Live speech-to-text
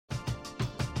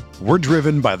We're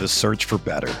driven by the search for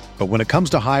better. But when it comes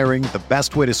to hiring, the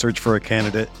best way to search for a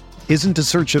candidate isn't to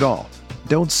search at all.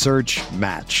 Don't search,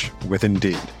 match with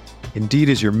Indeed. Indeed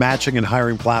is your matching and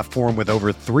hiring platform with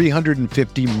over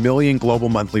 350 million global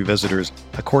monthly visitors,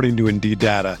 according to Indeed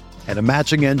data, and a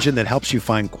matching engine that helps you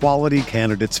find quality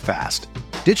candidates fast.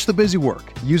 Ditch the busy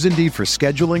work. Use Indeed for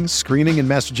scheduling, screening, and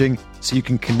messaging so you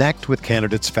can connect with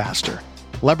candidates faster.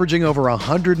 Leveraging over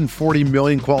 140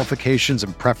 million qualifications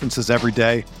and preferences every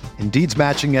day, Indeed's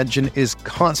matching engine is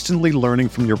constantly learning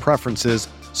from your preferences,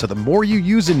 so the more you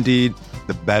use Indeed,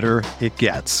 the better it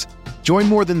gets. Join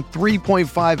more than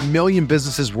 3.5 million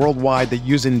businesses worldwide that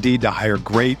use Indeed to hire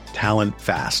great talent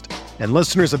fast. And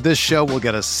listeners of this show will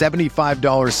get a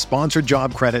 $75 sponsored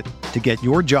job credit to get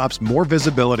your jobs more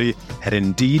visibility at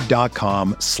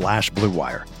Indeed.com/Blue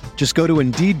Wire. Just go to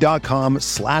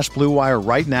Indeed.com/Blue Wire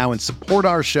right now and support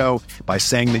our show by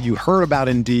saying that you heard about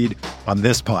Indeed on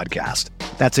this podcast.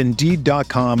 That's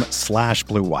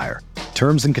Indeed.com/Blue Wire.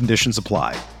 Terms and conditions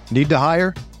apply. Need to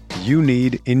hire? You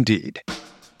need Indeed.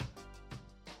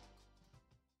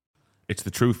 It's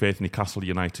the True Faith Newcastle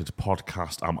United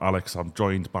podcast. I'm Alex. I'm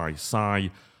joined by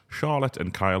Si, Charlotte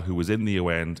and Kyle, who was in the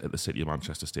away end at the City of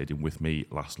Manchester Stadium with me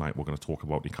last night. We're going to talk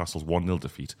about Newcastle's 1-0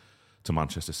 defeat to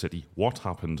Manchester City. What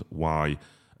happened, why,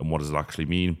 and what does it actually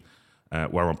mean?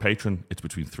 We're on Patreon. It's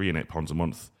between £3 and £8 a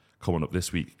month. Coming up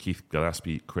this week, Keith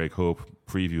Gillespie, Craig Hope,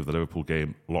 preview of the Liverpool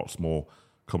game, lots more.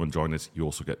 Come and join us. You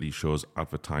also get these shows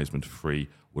advertisement free.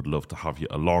 Would love to have you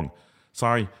along.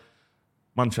 Si,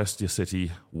 Manchester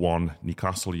City 1,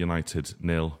 Newcastle United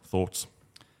 0. Thoughts?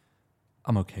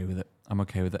 I'm okay with it.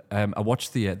 I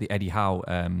watched the Eddie Howe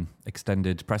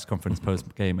extended press conference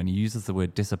post-game, and he uses the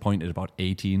word disappointed about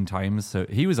 18 times. So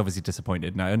he was obviously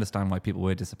disappointed, and I understand why people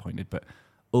were disappointed. But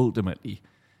ultimately,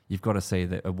 you've got to say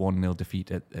that a 1-0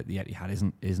 defeat at the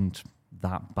Etihad isn't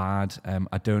that bad.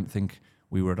 I don't think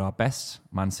we were at our best.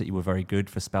 Man City were very good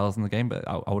for spells in the game, but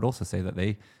I would also say that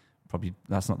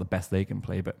that's not the best they can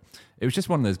play. But it was just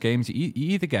one of those games. You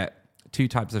either get two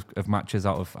types of matches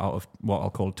out of what I'll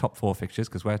call top four fixtures,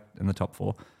 because we're in the top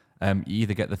four. You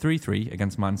either get the 3-3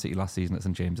 against Man City last season at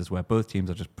St James's, where both teams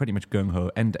are just pretty much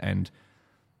gung-ho, end-to-end,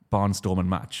 barnstorming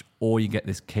match, or you get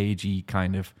this cagey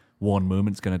kind of one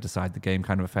moment's going to decide the game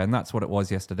kind of affair, and that's what it was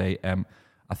yesterday.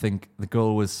 I think the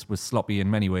goal was sloppy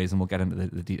in many ways, and we'll get into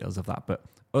the details of that. But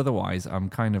otherwise, I'm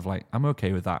kind of like, I'm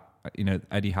okay with that.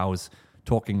 Eddie Howe's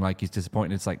talking like he's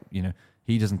disappointed. It's like,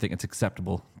 he doesn't think it's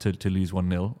acceptable to lose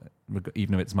 1-0,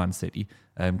 even if it's Man City,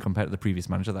 compared to the previous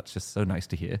manager. That's just so nice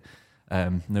to hear.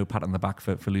 No pat on the back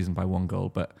for losing by one goal.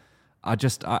 But I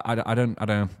don't.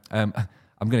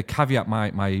 I'm going to caveat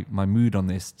my mood on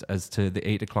this as to the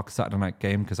 8 o'clock Saturday night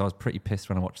game, because I was pretty pissed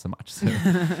when I watched the match.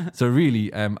 So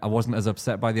really, I wasn't as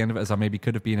upset by the end of it as I maybe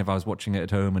could have been if I was watching it at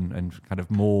home and kind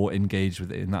of more engaged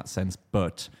with it in that sense.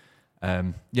 But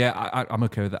I'm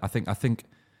okay with it. I think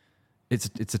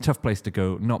it's a tough place to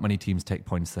go. Not many teams take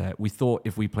points there. We thought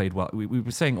if we played well, we were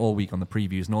saying all week on the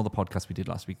previews and all the podcasts we did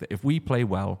last week that if we play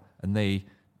well and they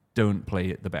don't play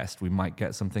it the best, we might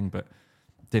get something, but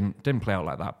didn't play out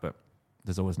like that. But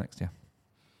there's always next year.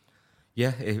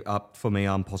 Yeah, for me,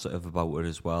 I'm positive about it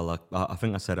as well. I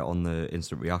think I said it on the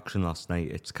instant reaction last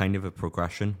night. It's kind of a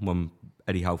progression. When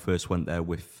Eddie Howe first went there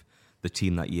with the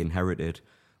team that he inherited,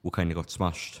 we kind of got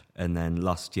smashed. And then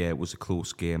last year it was a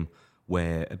close game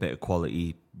where a bit of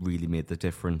quality really made the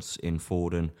difference in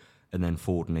Foden. And then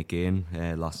Foden again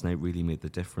last night really made the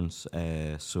difference.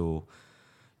 So,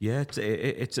 yeah,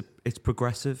 it's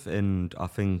progressive. And I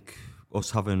think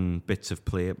us having bits of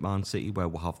play at Man City where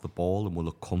we'll have the ball and we'll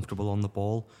look comfortable on the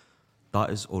ball, that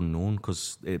is unknown,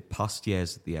 because past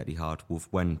years at the Etihad, we've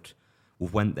went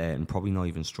there and probably not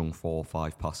even strung 4 or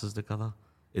 5 passes together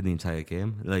in the entire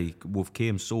game. Like, we've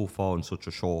came so far in such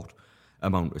a short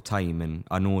amount of time, and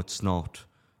I know it's not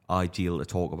ideal to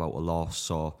talk about a loss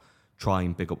or try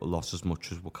and big up a loss as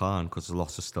much as we can, because the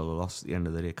loss is still a loss. At the end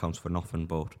of the day, it counts for nothing,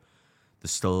 but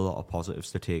there's still a lot of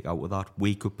positives to take out of that.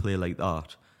 We could play like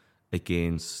that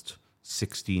against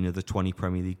 16 of the 20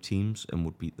 Premier League teams and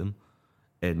would beat them.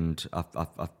 And I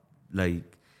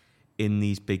like, in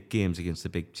these big games against the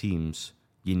big teams,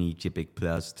 you need your big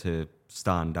players to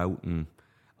stand out. And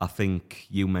I think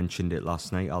you mentioned it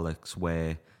last night, Alex,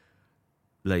 where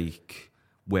we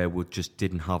just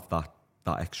didn't have that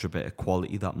extra bit of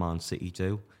quality that Man City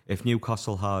do. If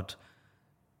Newcastle had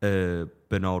a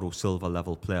Bernardo Silva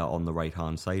level player on the right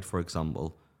hand side, for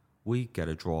example, we get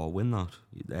a draw or win that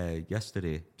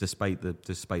yesterday, despite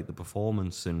the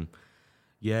performance. And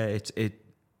yeah, it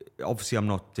obviously, I'm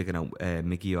not digging out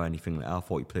Miggy or anything like that. I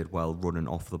thought he played well running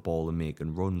off the ball and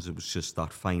making runs. It was just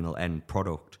that final end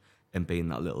product and being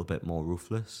that little bit more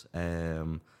ruthless.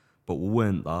 But we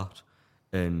weren't that,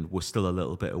 and we're still a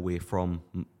little bit away from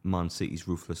Man City's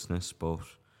ruthlessness. But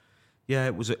yeah,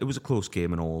 it was a close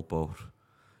game and all. But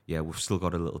yeah, we've still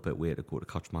got a little bit way to go to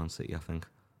catch Man City, I think.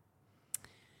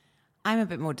 I'm a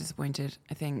bit more disappointed,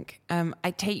 I think.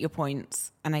 I take your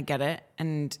points and I get it.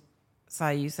 And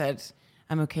Sai, you said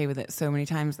I'm okay with it so many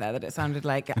times there that it sounded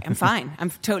like I'm fine. I'm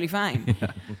totally fine.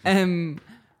 Yeah.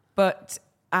 But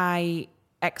I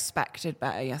expected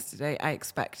better yesterday. I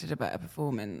expected a better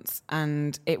performance.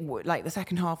 And the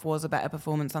second half was a better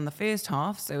performance than the first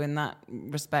half. So in that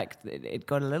respect, it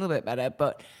got a little bit better.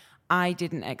 But I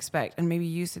didn't expect, and maybe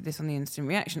you said this on the instant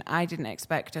reaction, I didn't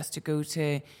expect us to go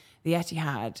to the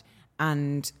Etihad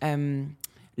and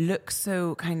look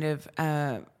so kind of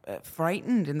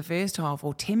frightened in the first half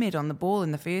or timid on the ball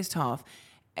in the first half.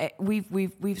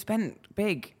 We've spent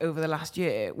big over the last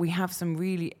year. We have some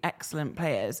really excellent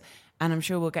players, and I'm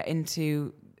sure we'll get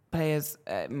into players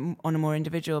on a more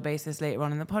individual basis later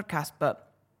on in the podcast.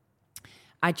 But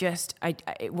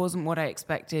it wasn't what I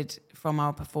expected from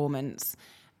our performance.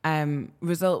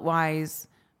 Result-wise,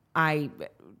 I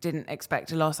didn't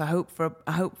expect a loss. I hope for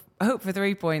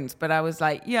 3 points, but I was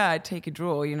like, yeah, I'd take a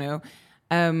draw,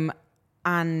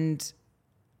 and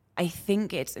I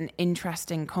think it's an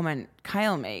interesting comment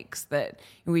Kyle makes that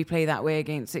we play that way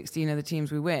against 16 of the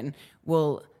teams we win.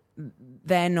 Well,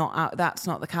 they're not out. That's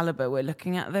not the caliber we're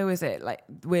looking at, though, is it? Like,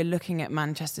 we're looking at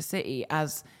Manchester City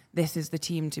as this is the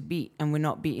team to beat, and we're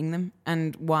not beating them.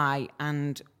 And why?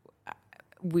 And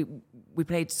we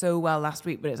played so well last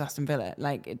week, but it's Aston Villa.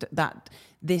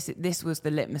 This was the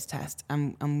litmus test,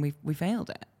 and we failed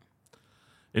it.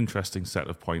 Interesting set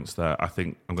of points there. I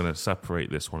think I'm going to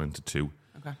separate this one into two.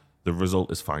 Okay. The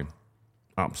result is fine.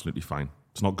 Absolutely fine.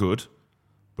 It's not good,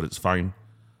 but it's fine.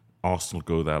 Arsenal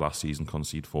go there last season,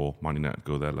 concede 4. Man United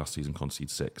go there last season, concede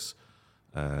 6.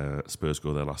 Spurs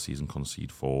go there last season,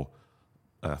 concede 4.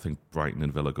 I think Brighton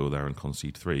and Villa go there and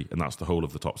concede 3. And that's the whole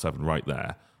of the top 7 right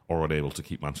there, or unable to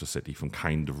keep Manchester City from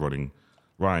kind of running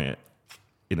riot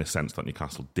in a sense that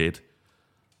Newcastle did.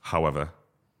 However,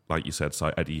 like you said,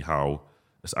 Eddie Howe,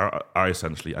 I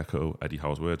essentially echo Eddie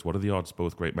Howe's words. What are the odds?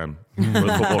 Both great men.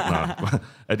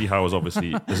 Eddie Howe is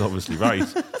obviously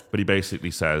right, but he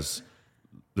basically says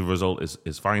the result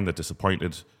is fine. They're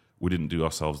disappointed. We didn't do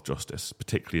ourselves justice,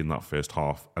 particularly in that first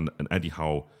half. And Eddie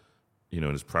Howe, in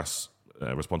his press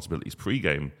responsibilities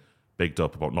pre-game, bigged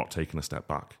up about not taking a step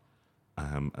back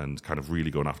and kind of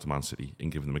really going after Man City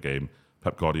and giving them a game.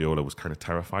 Pep Guardiola was kind of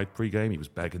terrified pre-game. He was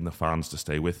begging the fans to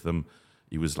stay with them.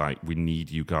 He was like, we need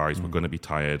you guys. We're going to be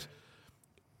tired.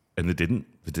 And they didn't.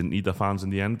 They didn't need their fans in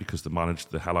the end because they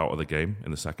managed the hell out of the game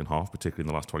in the second half, particularly in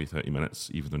the last 20, 30 minutes,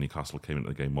 even though Newcastle came into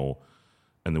the game more.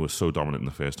 And they were so dominant in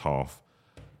the first half.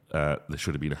 They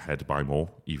should have been ahead by more,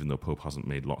 even though Pope hasn't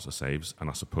made lots of saves. And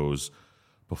I suppose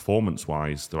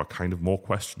performance-wise, there are kind of more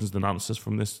questions than answers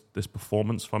from this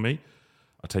performance for me.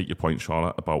 I take your point,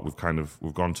 Charlotte, about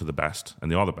we've gone to the best,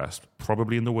 and they are the best,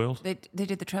 probably in the world. They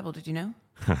did the treble, did you know?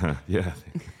 Yeah.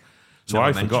 So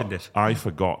I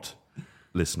forgot,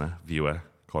 listener, viewer,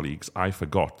 colleagues, I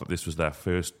forgot that this was their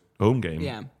first home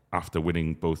game after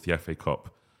winning both the FA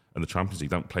Cup and the Champions League.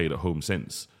 They haven't played at home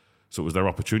since. So it was their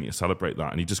opportunity to celebrate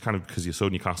that. And he just kind of, because you're so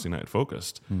Newcastle United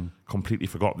focused, completely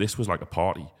forgot this was like a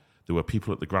party. There were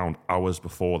people at the ground hours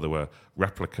before. There were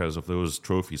replicas of those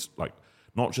trophies, like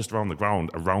not just around the ground,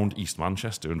 around East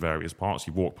Manchester in various parts.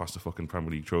 You walk past a fucking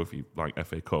Premier League trophy, like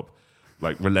FA Cup,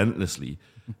 like relentlessly.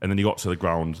 And then you got to the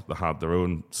ground, they had their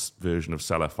own version of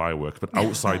Cellar fireworks, but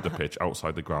outside the pitch,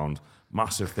 outside the ground,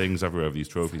 massive things everywhere of these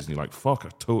trophies. And you're like, fuck, I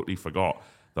totally forgot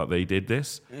that they did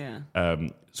this. Yeah.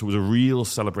 So it was a real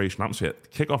celebration atmosphere.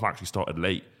 Kickoff actually started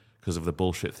late because of the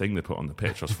bullshit thing they put on the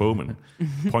pitch. I was foaming.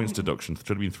 Points deduction. Should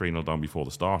have been 3-0 down before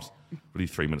the start. Really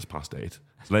 3 minutes past 8.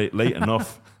 It's late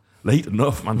enough. Late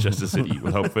enough, Manchester City,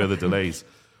 without further delays.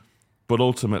 But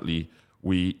ultimately,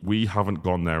 we haven't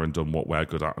gone there and done what we're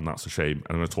good at, and that's a shame. And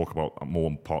I'm going to talk about more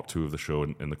in part 2 of the show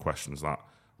and the questions that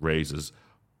raises.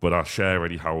 But I share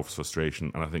Eddie Howe's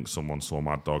frustration, and I think someone saw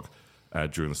Mad Dog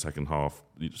during the second half,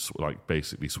 like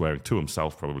basically swearing to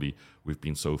himself probably, we've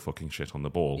been so fucking shit on the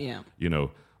ball. Yeah.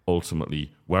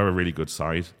 Ultimately, we're a really good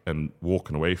side, and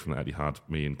walking away from that,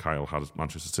 me and Kyle had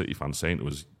Manchester City fans saying it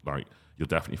was like, you'll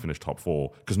definitely finish top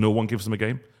 4 because no one gives them a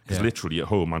game. Because literally at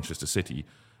home, Manchester City,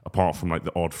 apart from like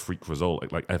the odd freak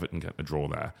result, like Everton getting a draw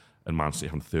there and Man City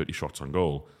having 30 shots on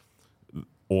goal,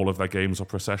 all of their games are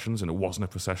processions, and it wasn't a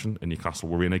procession. And Newcastle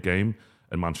were in a game,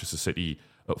 and Manchester City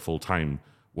at full time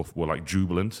were like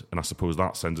jubilant. And I suppose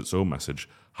that sends its own message.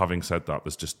 Having said that,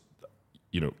 there's just,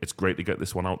 it's great to get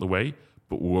this one out the way,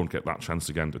 but we won't get that chance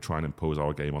again to try and impose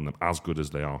our game on them, as good as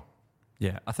they are.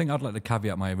 Yeah, I think I'd like to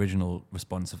caveat my original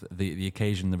response of the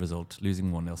occasion, the result,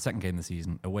 losing 1-0, second game of the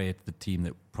season, away at the team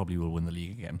that probably will win the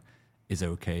league again, is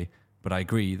okay. But I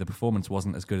agree, the performance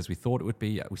wasn't as good as we thought it would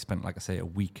be. We spent, like I say, a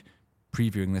week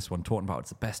previewing this one, talking about it's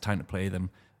the best time to play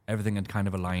them. Everything had kind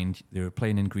of aligned. They were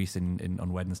playing in Greece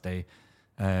on Wednesday.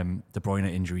 De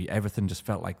Bruyne injury, everything just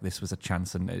felt like this was a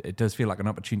chance, and it does feel like an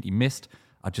opportunity missed.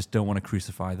 I just don't want to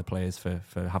crucify the players for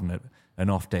having an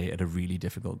off day at a really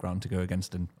difficult ground to go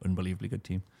against an unbelievably good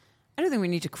team. I don't think we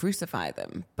need to crucify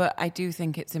them, but I do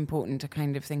think it's important to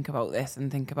kind of think about this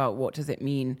and think about what does it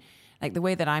mean. Like the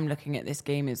way that I'm looking at this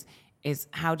game is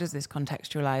how does this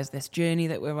contextualize this journey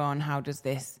that we're on? How does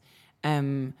this,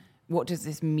 what does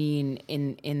this mean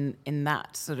in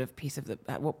that sort of piece of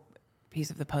what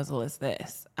piece of the puzzle is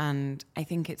this? And I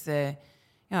think it's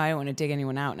I don't want to dig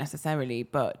anyone out necessarily,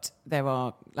 but there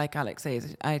are, like Alex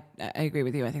says, I agree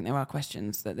with you. I think there are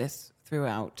questions that this threw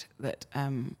out that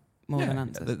more than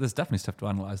answers. There's definitely stuff to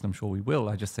analyse, and I'm sure we will.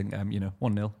 I just think,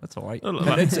 1-0, that's all right.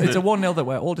 It's a 1-0 that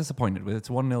we're all disappointed with. It's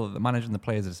a 1-0 that the manager and the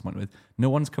players are disappointed with. No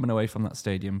one's coming away from that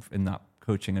stadium in that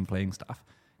coaching and playing staff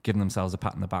giving themselves a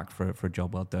pat on the back for a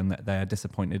job well done. They're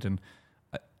disappointed, and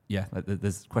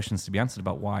there's questions to be answered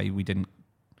about why we didn't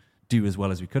do as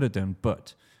well as we could have done,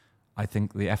 but I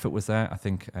think the effort was there. I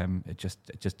think it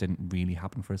just didn't really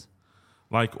happen for us.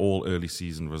 Like all early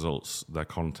season results, their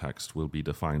context will be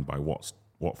defined by what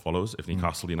follows. If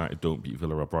Newcastle United don't beat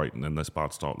Villa or Brighton, then this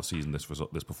bad start of the season, this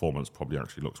performance probably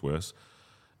actually looks worse.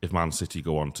 If Man City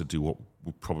go on to do what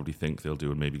we probably think they'll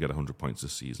do and maybe get 100 points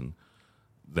this season,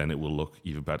 then it will look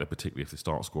even better, particularly if they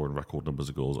start scoring record numbers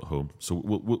of goals at home. So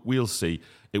we'll see.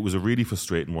 It was a really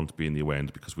frustrating one to be in the away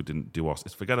end because we didn't do us.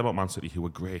 Forget about Man City, who were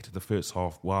great in the first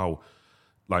half. Wow.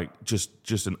 Like,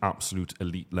 just an absolute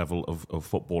elite level of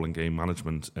football and game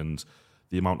management, and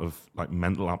the amount of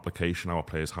mental application our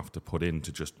players have to put in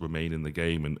to just remain in the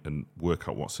game and work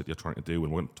out what City are trying to do.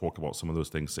 And we're going to talk about some of those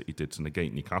things City did to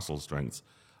negate Newcastle's strengths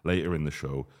later in the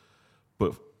show.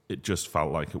 But it just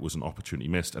felt like it was an opportunity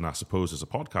missed. And I suppose as a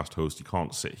podcast host, you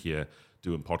can't sit here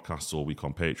doing podcasts all week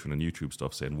on Patreon and YouTube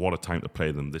stuff saying, what a time to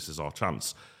play them, this is our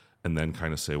chance. And then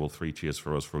kind of say, well, 3 cheers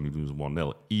for us for only losing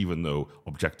 1-0, even though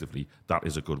objectively that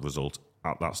is a good result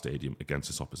at that stadium against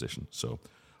this opposition. So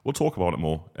we'll talk about it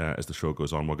more as the show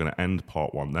goes on. We're going to end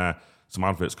part 1 there. Some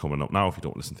adverts coming up now. If you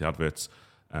don't listen to the adverts,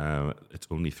 it's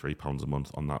only £3 a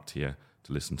month on that tier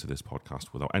to listen to this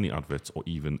podcast without any adverts or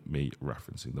even me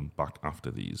referencing them. Back after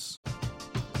these.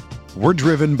 We're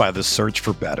driven by the search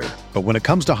for better. But when it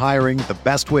comes to hiring, the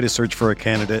best way to search for a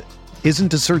candidate isn't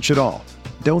to search at all.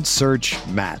 Don't search,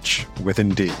 match with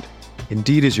Indeed.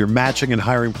 Indeed is your matching and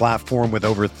hiring platform with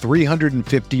over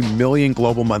 350 million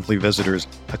global monthly visitors,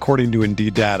 according to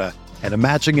Indeed data, and a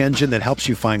matching engine that helps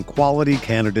you find quality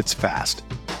candidates fast.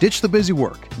 Ditch the busy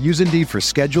work. Use Indeed for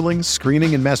scheduling,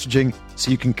 screening, and messaging so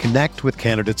you can connect with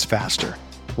candidates faster.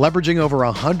 Leveraging over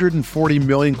 140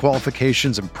 million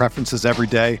qualifications and preferences every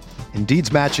day,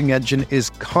 Indeed's matching engine is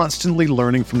constantly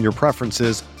learning from your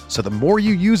preferences, so the more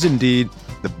you use Indeed,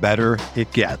 the better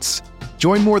it gets.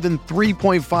 Join more than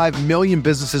 3.5 million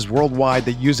businesses worldwide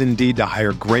that use Indeed to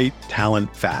hire great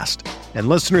talent fast. And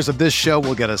listeners of this show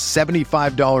will get a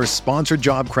 $75 sponsored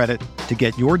job credit to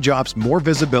get your jobs more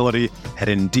visibility at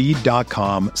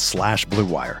Indeed.com/Blue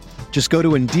Wire. Just go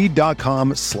to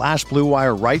Indeed.com/Blue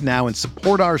Wire right now and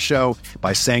support our show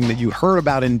by saying that you heard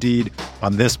about Indeed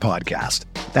on this podcast.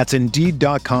 That's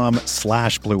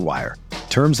Indeed.com/Blue Wire.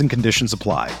 Terms and conditions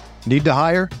apply. Need to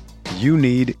hire? You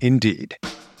need Indeed.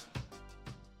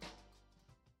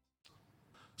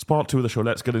 It's part 2 of the show.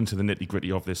 Let's get into the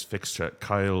nitty-gritty of this fixture.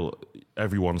 Kyle,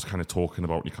 everyone's kind of talking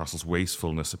about Newcastle's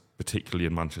wastefulness, particularly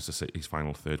in Manchester City's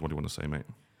final third. What do you want to say, mate?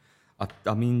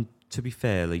 I mean, to be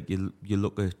fair, like you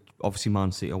look at, obviously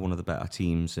Man City are one of the better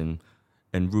teams, and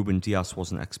Ruben Dias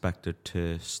wasn't expected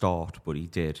to start, but he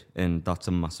did, and that's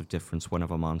a massive difference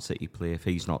whenever Man City play. If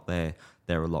he's not there,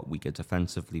 they're a lot weaker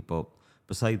defensively. But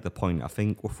beside the point, I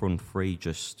think our front three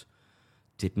just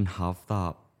didn't have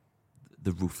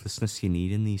the ruthlessness you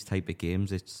need in these type of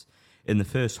games. It's in the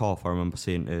first half, I remember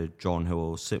saying to John, who I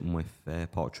was sitting with,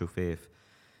 part of True Faith,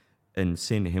 and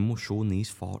saying to him, we're showing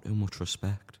these far too much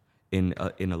respect in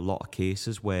a lot of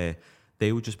cases where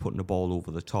they were just putting the ball over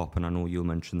the top. And I know you'll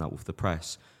mention that with the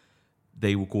press.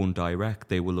 They were going direct.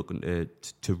 They were looking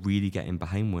to really get in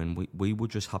behind when we were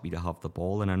just happy to have the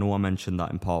ball. And I know I mentioned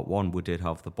that in part 1, we did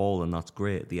have the ball, and that's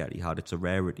great. The Etihad, it's a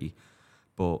rarity.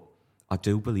 But I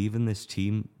do believe in this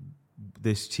team.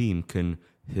 This team can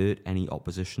hurt any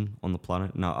opposition on the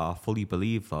planet. Now, I fully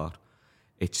believe that.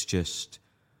 It's just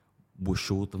we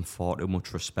showed them far too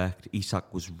much respect.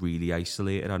 Isak was really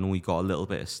isolated. I know he got a little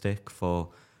bit of stick for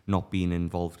not being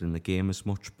involved in the game as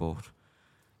much, but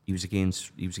he was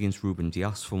against Ruben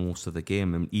Dias for most of the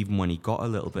game, and even when he got a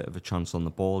little bit of a chance on the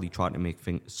ball, he tried to make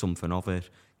something of it,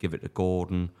 give it to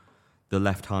Gordon. The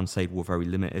left-hand side were very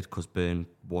limited because Burn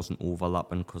wasn't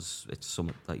overlapping, because it's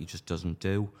something that he just doesn't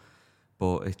do.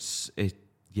 But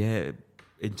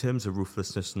in terms of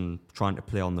ruthlessness and trying to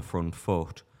play on the front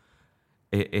foot,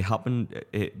 it happened.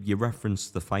 You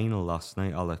referenced the final last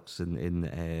night, Alex, in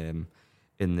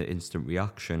the instant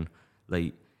reaction.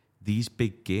 Like, these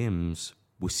big games,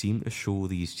 we seem to show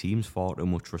these teams far too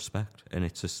much respect, and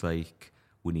it's just like,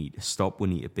 we need to stop. We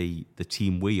need to be the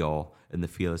team we are and the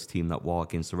fearless team that we're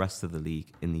against the rest of the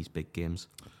league in these big games.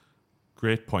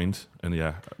 Great point. And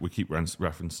yeah, we keep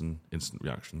referencing instant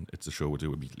reaction. It's a show we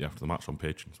do immediately after the match on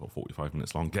Patreon. It's about 45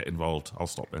 minutes long. Get involved. I'll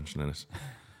stop mentioning it.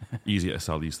 Easier to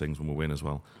sell these things when we win as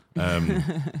well.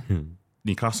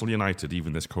 Newcastle United,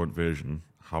 even this current version,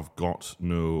 have got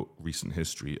no recent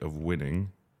history of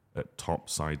winning at top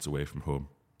sides away from home.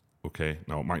 Okay,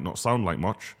 now it might not sound like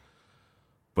much,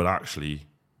 but actually,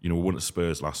 we won at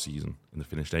Spurs last season and they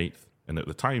finished 8th. And at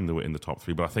the time, they were in the top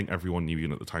 3. But I think everyone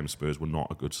knew, at the time, Spurs were not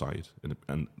a good side.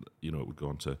 And it would go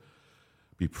on to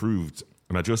be proved.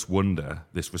 And I just wonder,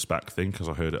 this respect thing, because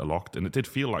I heard it a lot, and it did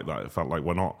feel like that. It felt like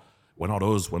we're not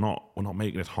us. We're not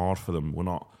making it hard for them. We're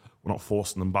not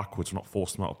forcing them backwards. We're not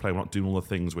forcing them out of play. We're not doing all the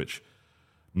things which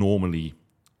normally,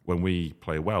 when we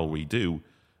play well, we do.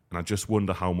 And I just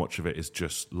wonder how much of it is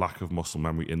just lack of muscle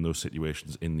memory in those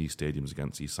situations in these stadiums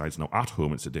against these sides. Now, at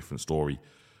home, it's a different story.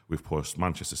 We've pushed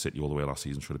Manchester City all the way last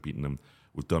season, should have beaten them.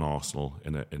 We've done Arsenal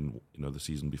in the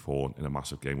season before in a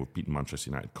massive game. We've beaten Manchester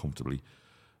United comfortably.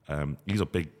 These are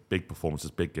big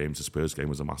performances, big games. The Spurs game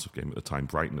was a massive game at the time.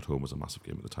 Brighton at home was a massive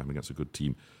game at the time against a good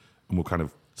team. And we'll kind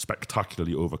of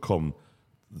spectacularly overcome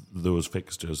those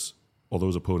fixtures or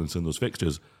those opponents in those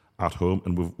fixtures at home.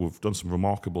 And we've done some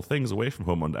remarkable things away from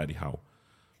home under Eddie Howe.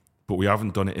 But we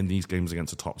haven't done it in these games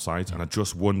against the top sides. And I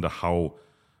just wonder how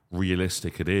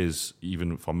realistic it is,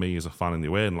 even for me as a fan in the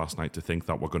away end last night, to think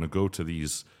that we're going to go to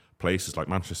these places like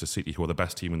Manchester City, who are the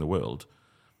best team in the world,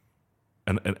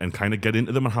 and kind of get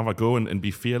into them and have a go and be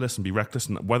fearless and be reckless.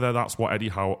 And whether that's what Eddie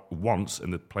Howe wants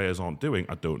and the players aren't doing,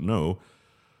 I don't know.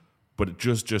 But it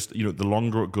just the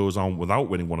longer it goes on without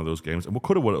winning one of those games, and we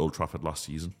could have won at Old Trafford last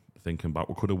season, thinking back,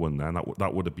 we could have won there, and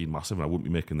that would have been massive, and I wouldn't be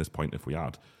making this point if we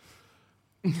had.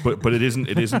 But it isn't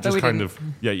just kind of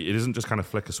it isn't just kind of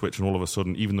flick a switch and all of a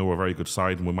sudden, even though we're a very good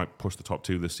side and we might push the top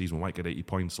 2 this season, we might get 80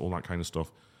 points, all that kind of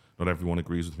stuff. Not everyone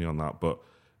agrees with me on that, but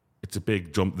it's a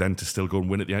big jump then to still go and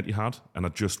win at the Etihad. And I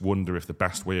just wonder if the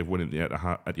best way of winning the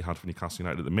Etihad for Newcastle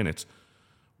United at the minute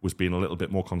was being a little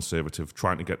bit more conservative,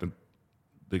 trying to get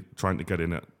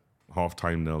in at half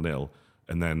time 0-0,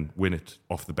 and then win it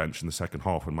off the bench in the second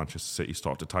half when Manchester City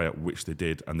started to tie up, which they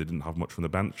did, and they didn't have much from the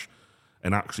bench.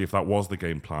 And actually, if that was the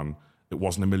game plan, it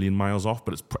wasn't a million miles off,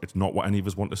 but it's not what any of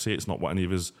us want to see. It's not what any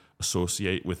of us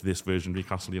associate with this version of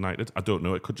Newcastle United. I don't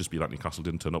know. It could just be that Newcastle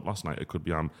didn't turn up last night. It could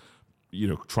be I'm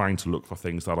trying to look for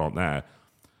things that aren't there.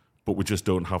 But we just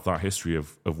don't have that history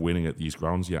of winning at these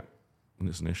grounds yet. And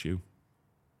it's an issue.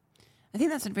 I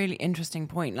think that's a really interesting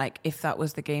point. Like, if that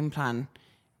was the game plan,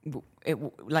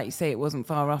 like you say, it wasn't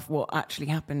far off what actually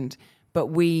happened. But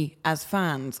we, as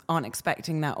fans, aren't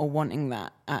expecting that or wanting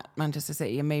that at Manchester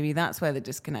City, and maybe that's where the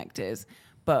disconnect is.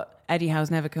 But Eddie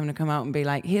Howe's never going to come out and be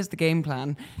like, "Here's the game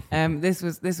plan. This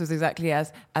was exactly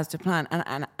as to plan."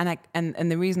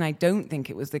 And the reason I don't think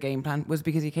it was the game plan was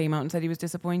because he came out and said he was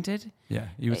disappointed. Yeah,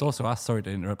 he was also asked. Sorry to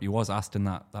interrupt. He was asked in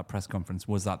that press conference,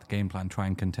 "Was that the game plan? Try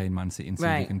and contain Man City and see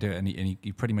if you can do it." And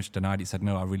he pretty much denied. He said,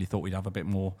 "No, I really thought we'd have a bit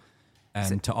more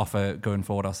to offer going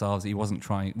forward ourselves." He wasn't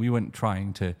trying. We weren't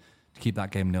trying to keep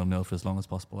that game 0-0 for as long as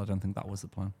possible. I don't think that was the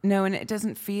plan. No, and it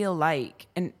doesn't feel like,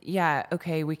 and yeah,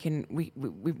 okay, we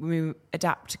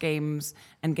adapt games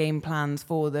and game plans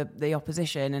for the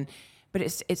opposition, but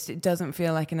it doesn't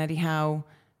feel like an Eddie Howe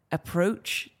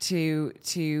approach to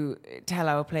tell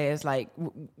our players, like,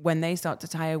 when they start to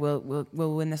tire, we'll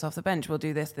win this off the bench, we'll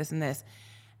do this and this,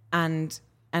 and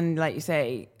like you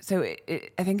say, so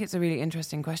I think it's a really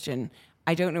interesting question.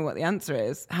 I don't know what the answer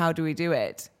is. How do we do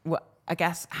it? I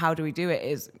guess how do we do it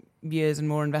is years and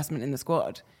more investment in the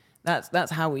squad.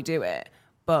 That's how we do it.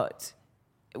 But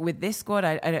with this squad,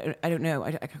 I don't know.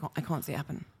 I can't see it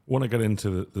happen. I want to get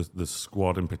into the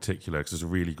squad in particular, because there's a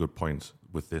really good point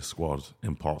with this squad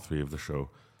in part 3 of the show.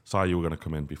 Si, you were going to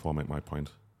come in before I make my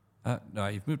point. No,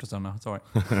 you've moved us on now. It's all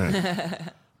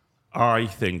right. I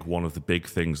think one of the big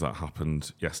things that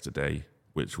happened yesterday,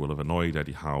 which will have annoyed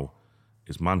Eddie Howe,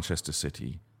 is Manchester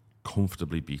City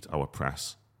comfortably beat our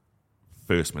press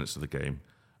first minutes of the game.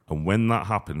 And when that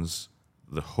happens,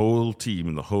 the whole team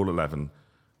and the whole 11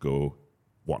 go,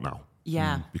 what now?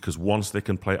 Yeah. Because once they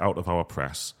can play out of our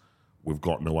press, we've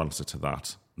got no answer to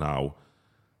that. Now,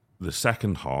 the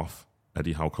second half,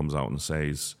 Eddie Howe comes out and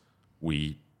says,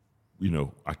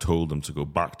 I told them to go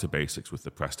back to basics with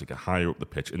the press, to get higher up the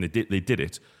pitch. And they did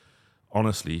it.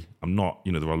 Honestly, I'm not,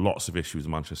 there are lots of issues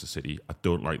with Manchester City. I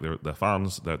don't like their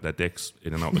fans, their dicks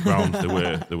in and out the ground.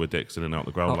 There were dicks in and out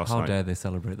the ground last night. How dare they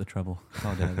celebrate the treble?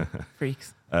 How dare they?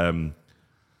 Freaks.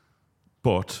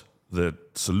 But the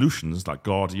solutions that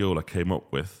Guardiola came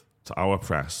up with to our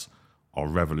press are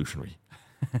revolutionary.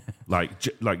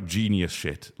 like genius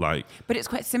shit. But it's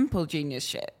quite simple genius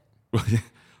shit.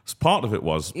 Part of it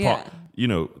was, Yeah.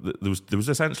 there was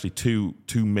essentially two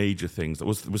major things. There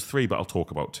was three, but I'll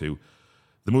talk about two.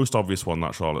 The most obvious one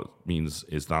that Charlotte means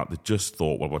is that they just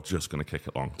thought, well, we're just going to kick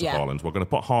it long to Haaland. We're going to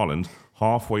put Haaland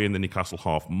halfway in the Newcastle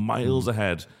half, miles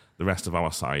ahead the rest of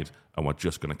our side, and we're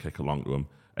just going to kick along to him.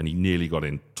 And he nearly got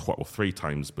in 3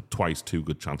 times, but twice 2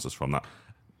 good chances from that.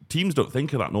 Teams don't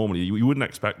think of that normally. You wouldn't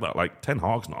expect that. Ten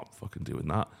Hag's not fucking doing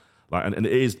that. And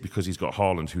it is because he's got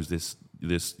Haaland, who's this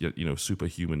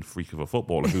superhuman freak of a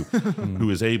footballer who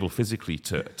is able physically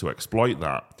to exploit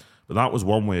that. But that was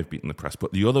one way of beating the press.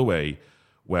 But the other way,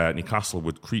 where Newcastle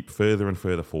would creep further and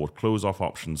further forward, close off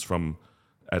options from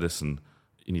Edison,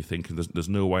 and you're thinking there's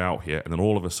no way out here. And then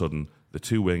all of a sudden, the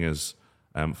two wingers,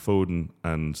 Foden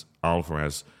and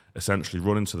Alvarez, essentially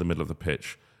run into the middle of the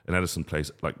pitch, and Edison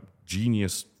plays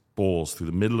genius balls through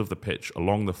the middle of the pitch,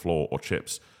 along the floor, or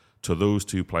chips to those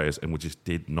two players, and we just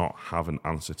did not have an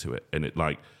answer to it. And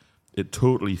it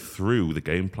totally threw the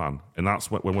game plan. And that's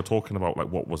when we're talking about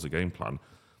what was the game plan,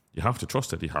 you have to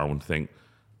trust Eddie Howe and think,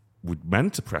 we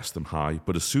meant to press them high,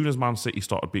 but as soon as Man City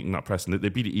started beating that press, and they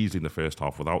beat it easily in the first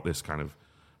half without this kind of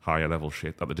higher level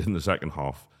shit that they did in the second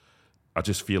half, I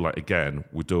just feel like, again,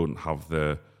 we don't have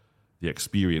the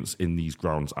experience in these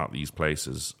grounds at these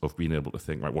places of being able to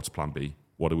think, right, what's plan B?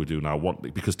 What do we do now?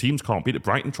 Because teams can't beat it.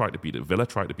 Brighton tried to beat it. Villa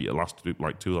tried to beat it 2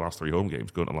 of the last 3 home games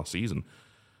going to last season.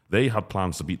 They had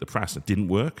plans to beat the press. It didn't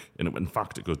work. And in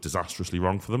fact, it goes disastrously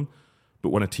wrong for them. But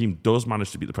when a team does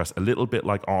manage to beat the press, a little bit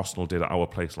like Arsenal did at our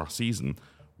place last season,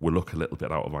 we'll look a little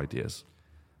bit out of ideas.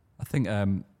 I think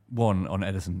one on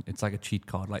Edison, it's like a cheat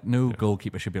card. No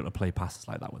goalkeeper should be able to play passes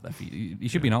like that with their feet. He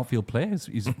should be an outfield player.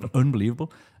 He's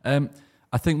unbelievable.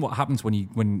 I think what happens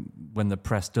when the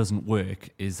press doesn't work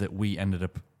is that we ended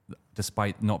up,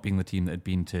 despite not being the team that had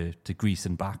been to Greece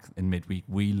and back in midweek,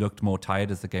 we looked more tired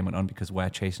as the game went on because we're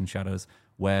chasing shadows.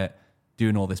 We're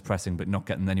doing all this pressing but not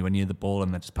getting anywhere near the ball,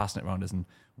 and they're just passing it around us, and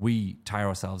we tire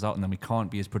ourselves out, and then we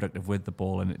can't be as productive with the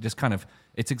ball. And it just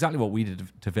it's exactly what we did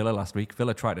to Villa last week.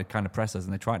 Villa tried to kind of press us,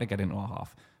 and they tried to get into our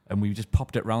half, and we just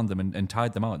popped it around them and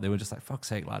tired them out. They were just like, fuck's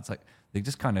sake, lads. They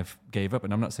just kind of gave up.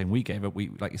 And I'm not saying we gave up. We,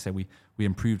 like you said, we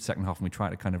improved second half and we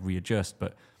tried to kind of readjust.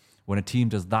 But when a team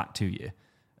does that to you,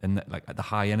 and the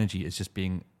high energy is just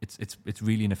being, it's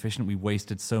really inefficient. We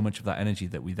wasted so much of that energy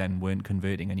that we then weren't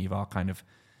converting any of our kind of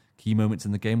key moments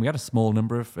in the game. We had a small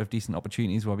number of decent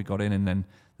opportunities where we got in, and then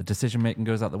the decision making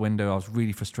goes out the window. I was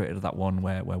really frustrated at that one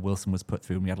where Wilson was put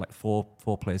through, and we had four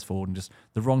players forward, and just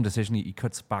the wrong decision. He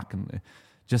cuts back, and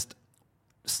just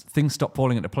things stop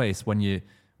falling into place when you're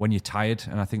tired.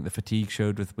 And I think the fatigue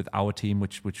showed with our team,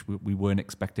 which we weren't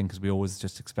expecting, because we always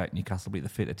just expect Newcastle to be the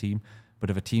fitter team.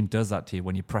 But if a team does that to you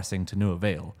when you're pressing to no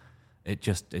avail, it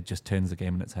just turns the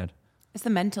game on its head. It's the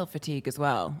mental fatigue as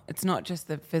well. It's not just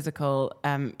the physical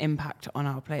impact on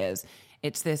our players.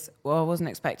 It's this, well, I wasn't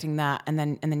expecting that. And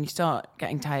then you start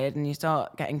getting tired, and you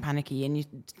start getting panicky, and you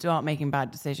start making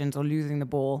bad decisions or losing the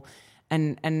ball.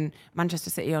 And Manchester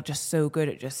City are just so good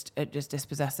at just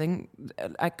dispossessing.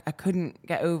 I couldn't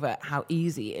get over how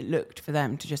easy it looked for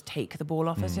them to just take the ball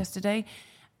off us yesterday.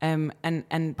 And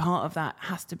part of that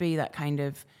has to be that kind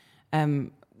of,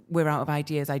 we're out of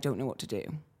ideas, I don't know what to do.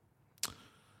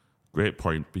 Great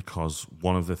point, because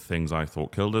one of the things I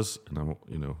thought killed us, and I'm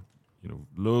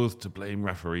loath to blame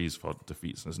referees for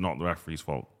defeats, and it's not the referee's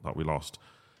fault that we lost.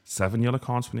 7 yellow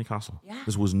cards for Newcastle. Yeah.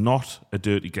 This was not a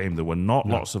dirty game. There were not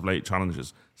lots of late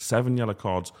challenges. 7 yellow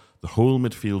cards, the whole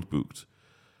midfield booked.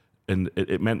 And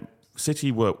it meant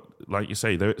City were, like you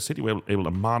say, City were able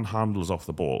to manhandle us off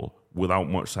the ball without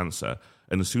much censor.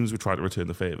 And as soon as we tried to return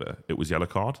the favour, it was yellow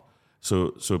card.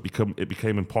 So it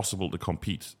became impossible to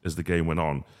compete as the game went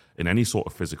on in any sort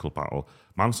of physical battle.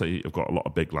 Man City have got a lot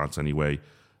of big lads anyway.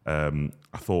 I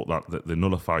thought that they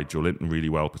nullified Joe Linton really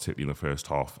well, particularly in the first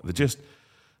half. They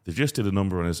just did a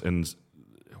number on us, and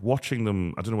watching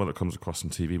them, I don't know whether it comes across on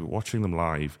TV, but watching them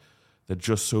live, They're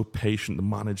just so patient to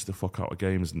manage the fuck out of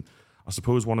games. And I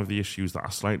suppose one of the issues that I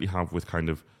slightly have with kind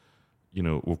of,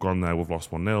 we've gone there, we've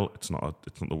lost 1-0. It's not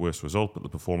the worst result, but the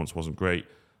performance wasn't great.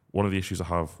 One of the issues I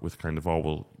have with kind of,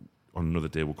 on another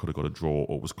day we could have got a draw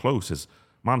or was close, is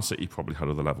Man City probably had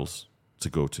other levels to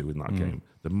go to in that game.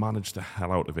 They managed the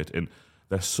hell out of it, and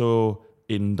they're so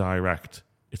indirect.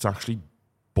 It's actually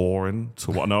boring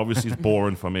to watch. And obviously it's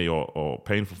boring for me or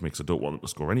painful for me because I don't want them to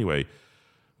score anyway.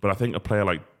 But I think a player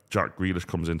like Jack Grealish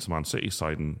comes into Man City's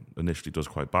side and initially does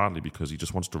quite badly because he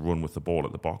just wants to run with the ball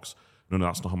at the box. No,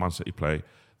 that's not how Man City play.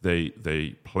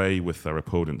 They play with their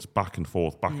opponents back and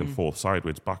forth,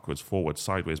 sideways, backwards, forwards,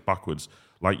 sideways, backwards.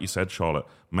 Like you said, Charlotte,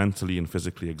 mentally and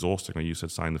physically exhausting. Like you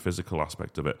said, Sign, the physical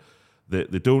aspect of it.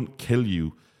 They don't kill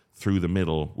you through the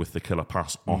middle with the killer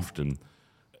pass often,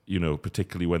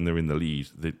 particularly when they're in the lead.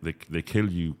 They kill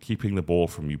you, keeping the ball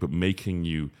from you, but making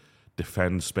you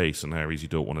defend space in areas you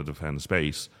don't want to defend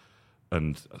space.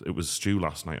 And it was Stu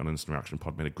last night on Instant Reaction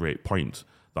Pod made a great point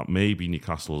that maybe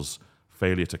Newcastle's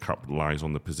failure to capitalise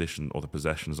on the position or the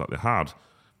possessions that they had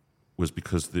was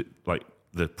because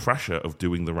the pressure of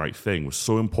doing the right thing was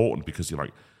so important, because you're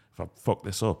like, if I fuck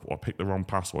this up or pick the wrong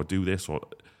pass or do this, or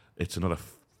it's another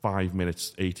 5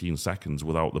 minutes, 18 seconds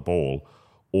without the ball,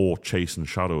 or chasing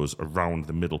shadows around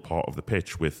the middle part of the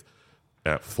pitch with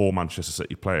 4 Manchester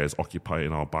City players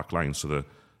occupying our back line, so the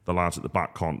lads at the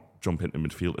back can't jump into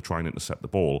midfield to try and intercept the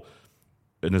ball.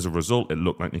 And as a result, it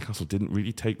looked like Newcastle didn't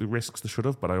really take the risks they should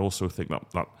have. But I also think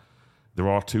that there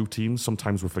are two teams.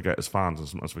 Sometimes we forget as fans, and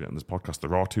sometimes we forget in this podcast,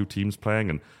 there are two teams playing,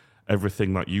 and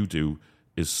everything that you do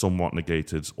is somewhat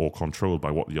negated or controlled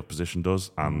by what the opposition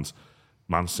does. And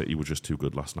Man City were just too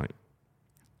good last night.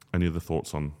 Any other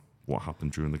thoughts on what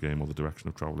happened during the game or the direction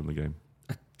of travel in the game?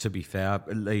 To be fair,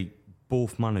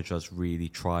 both managers really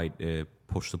tried to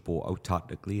push the ball out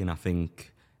tactically, and I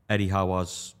think Eddie Howe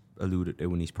has alluded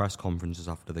to in his press conferences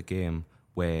after the game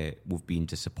where we've been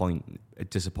disappointing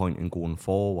going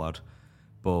forward.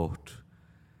 But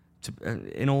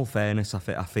in all fairness, I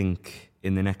think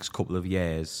in the next couple of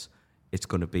years, it's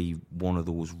going to be one of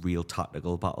those real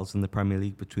tactical battles in the Premier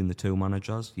League between the two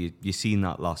managers. You seen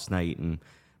that last night, and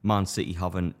Man City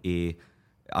having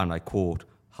and I quote,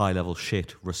 high-level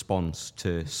shit response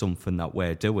to something that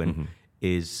we're doing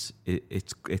it's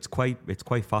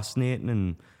quite fascinating.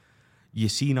 And you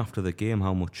seen after the game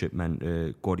how much it meant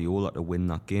Guardiola to win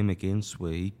that game against,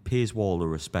 where he pays all the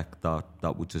respect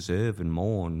that would deserve and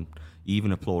more, and he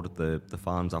even applauded the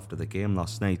fans after the game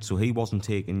last night. So he wasn't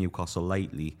taking Newcastle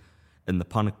lightly, and the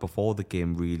panic before the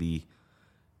game really,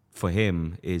 for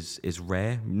him, is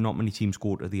rare. Not many teams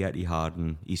go to the Etihad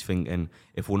and he's thinking,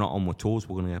 if we're not on our toes,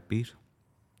 we're going to get beat.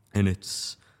 And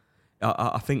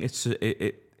I think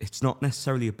it's not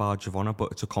necessarily a badge of honour,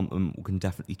 but it's a compliment we can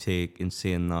definitely take in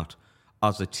saying that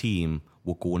as a team,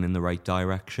 we're going in the right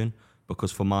direction.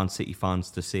 Because for Man City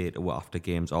fans to say it after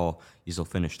games, you'll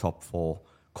finish top 4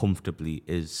 comfortably,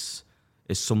 is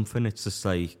something. It's just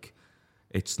like,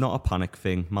 it's not a panic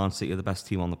thing. Man City are the best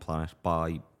team on the planet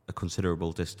by a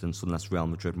considerable distance, unless Real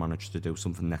Madrid manage to do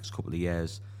something the next couple of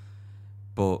years.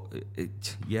 But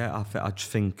I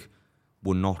just think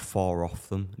we're not far off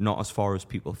them. Not as far as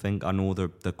people think. I know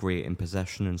they're great in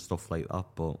possession and stuff like that,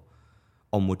 but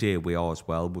on our day we are as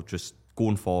well. We're just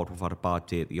going forward. We've had a bad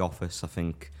day at the office. I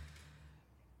think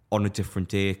on a different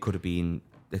day it could have been.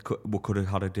 We could have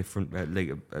had a different,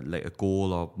 like a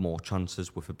goal or more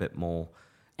chances with a bit more.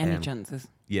 Any chances?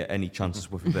 Yeah, any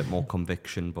chances with a bit more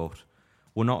conviction. But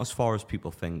we're not as far as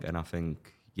people think, and I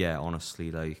think,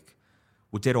 honestly,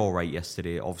 we did all right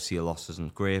yesterday. Obviously, a loss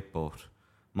isn't great, but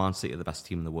Man City are the best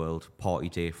team in the world. Party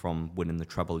day from winning the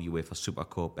treble, UEFA Super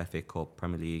Cup, FA Cup,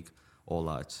 Premier League, all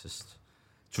that. It's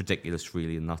ridiculous,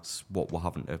 really, and that's what we're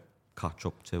having to catch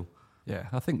up to. Yeah,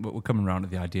 I think we're coming around to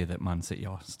the idea that Man City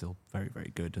are still very,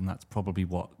 very good, and that's probably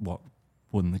what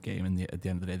won the game at the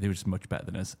end of the day. They were just much better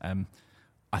than us.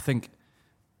 I think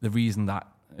the reason that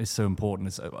is so important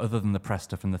is, other than the press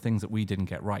stuff and the things that we didn't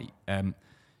get right,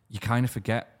 you kind of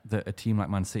forget that a team like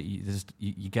Man City,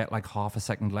 you get like half a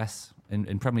second less.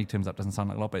 In Premier League terms, that doesn't sound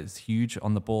like a lot, but it's huge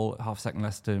on the ball, half a second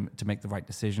less to make the right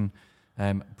decision.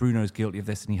 Bruno's guilty of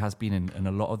this, and he has been in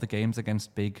a lot of the games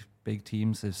against big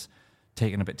teams, is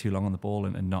taking a bit too long on the ball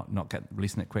and not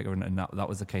releasing it quicker, and that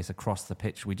was the case across the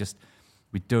pitch. We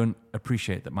don't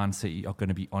appreciate that Man City are going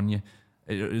to be on you.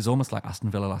 It was almost like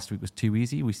Aston Villa last week was too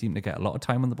easy. We seem to get a lot of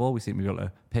time on the ball. We seem to be able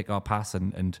to pick our pass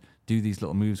and do these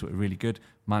little moves that were really good.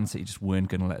 Man City just weren't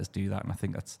going to let us do that, and I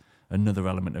think that's another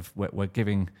element of we're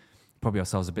giving probably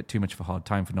ourselves a bit too much of a hard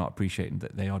time for not appreciating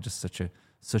that they are just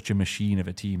such a machine of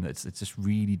a team that it's just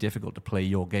really difficult to play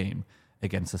your game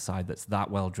against a side that's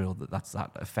that well drilled, that's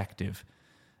that effective.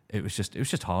 It was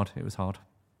just hard. It was hard.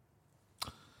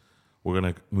 We're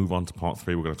going to move on to part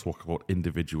 3. We're going to talk about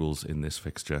individuals in this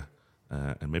fixture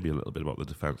and maybe a little bit about the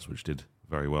defence, which did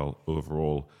very well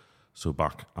overall. So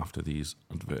back after these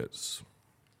adverts.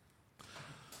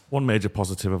 One major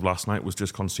positive of last night was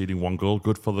just conceding 1 goal.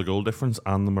 Good for the goal difference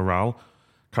and the morale.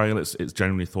 Kyle, it's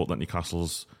generally thought that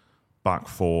Newcastle's back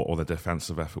 4 or the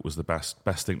defensive effort was the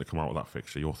best thing to come out of that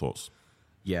fixture. Your thoughts?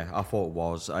 Yeah, I thought it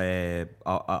was.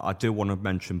 I do want to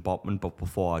mention Botman, but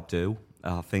before I do,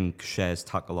 I think Cher's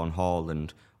tackle on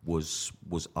Haaland was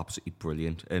absolutely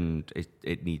brilliant, and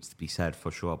it needs to be said for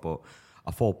sure. But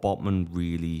I thought Botman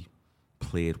really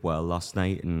played well last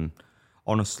night, and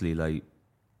honestly, like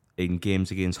in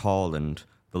games against Haaland,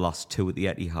 the last 2 at the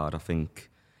Etihad, I think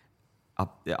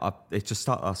it's just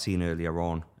started I've seen earlier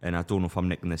on, and I don't know if I'm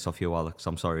nicking this off you, Alex.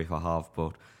 I'm sorry if I have,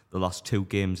 but the last 2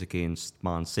 games against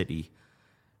Man City,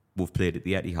 we've played at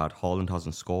the Etihad. Haaland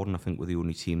hasn't scored, and I think we're the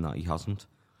only team that he hasn't.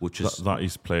 Which is that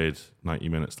he's played 90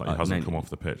 minutes, like he hasn't come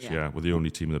off the pitch. Yeah, we're the only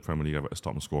team in the Premier League ever to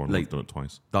stop him scoring. We've done it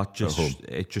twice. That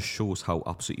just shows how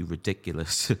absolutely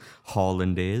ridiculous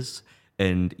Haaland is.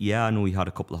 And yeah, I know he had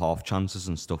a couple of half chances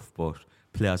and stuff, but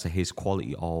players of his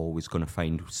quality are always going to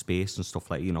find space and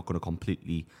stuff like that. You're not going to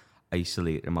completely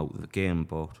isolate him out of the game.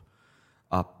 But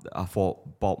I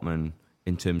thought Botman,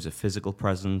 in terms of physical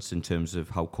presence, in terms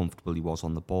of how comfortable he was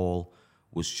on the ball,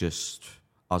 was just,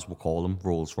 as we'll call him,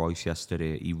 Rolls Royce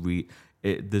yesterday.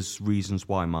 There's reasons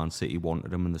why Man City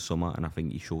wanted him in the summer, and I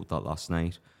think he showed that last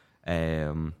night.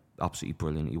 Absolutely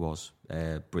brilliant he was.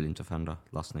 Brilliant defender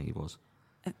last night he was.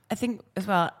 I think as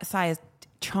well, Sai is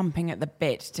chomping at the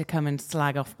bit to come and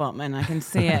slag off Botman. I can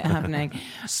see it happening.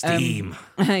 Steam.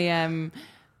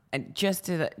 Just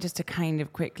to kind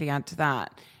of quickly add to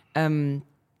that,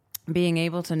 being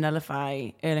able to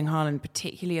nullify Erling Haaland,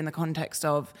 particularly in the context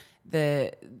of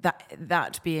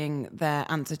that being their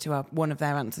answer to one of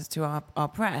their answers to our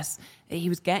press, he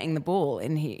was getting the ball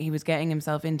and he was getting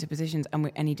himself into positions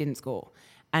and he didn't score.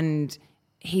 And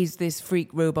he's this freak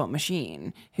robot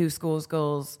machine who scores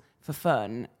goals for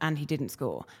fun, and he didn't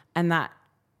score. And that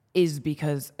is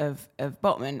because of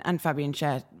Botman and Fabian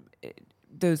Schär.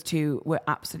 Those 2 were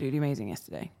absolutely amazing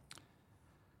yesterday.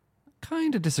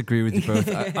 Kind of disagree with you both.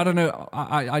 I don't know.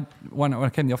 When I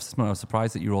came in the office this morning, I was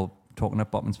surprised that you were all talking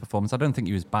up Botman's performance. I don't think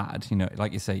he was bad. You know,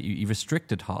 like you say, you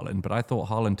restricted Haaland, but I thought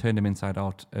Haaland turned him inside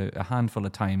out a handful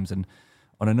of times. And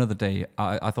on another day,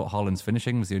 I thought Haaland's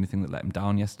finishing was the only thing that let him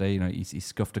down yesterday. You know, he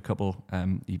scuffed a couple.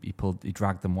 He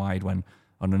dragged them wide when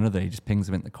on another he just pings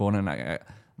them into the corner. And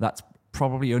that's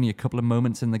probably only a couple of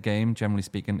moments in the game. Generally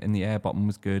speaking, in the air, Botman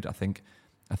was good. I think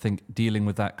dealing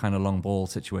with that kind of long ball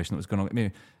situation that was going on. I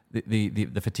mean,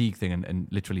 the fatigue thing and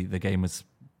literally the game was.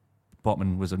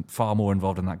 Botman was far more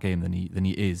involved in that game than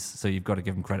he is, so you've got to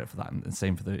give him credit for that, and the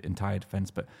same for the entire defence.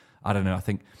 But I don't know. I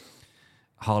think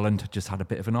Haaland just had a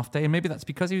bit of an off day, and maybe that's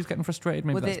because he was getting frustrated.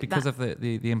 Maybe that's because of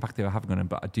the impact they were having on him.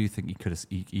 But I do think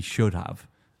he should have,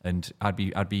 and I'd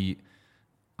be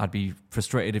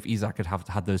frustrated if Isak had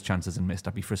had those chances and missed.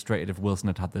 I'd be frustrated if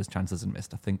Wilson had those chances and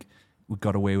missed. I think we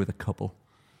got away with a couple.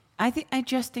 I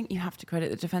just think you have to credit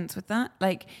the defence with that.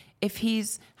 Like, if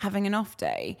he's having an off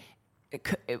day,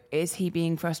 is he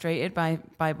being frustrated by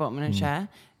Botman and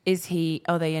Schär?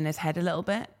 Are they in his head a little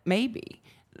bit? Maybe.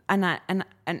 And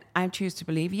I choose to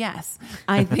believe yes.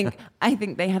 I think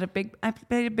they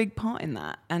played a big part in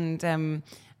that. And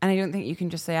I don't think you can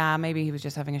just say, maybe he was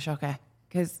just having a shocker,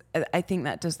 because I think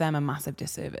that does them a massive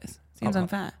disservice. Seems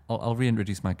unfair. I'll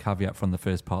reintroduce my caveat from the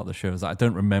first part of the show. Is that I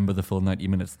don't remember the full 90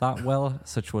 minutes that well,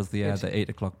 such was the 8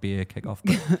 o'clock beer kickoff.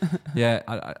 But yeah,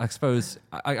 I suppose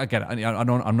I get it.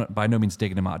 I'm not by no means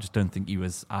digging him out. I just don't think he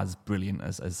was as brilliant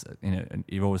as you know. And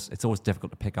it's always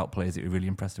difficult to pick out players that are really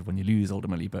impressive when you lose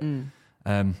ultimately. But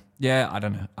yeah, I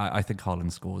don't know. I think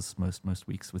Haaland scores most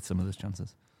weeks with some of those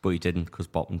chances. But he didn't, because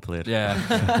Botman played. Yeah.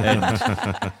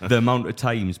 And the amount of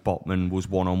times Botman was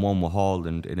one-on-one with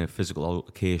Haaland in a physical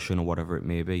altercation or whatever it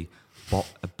may be,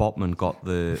 Botman got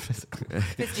the...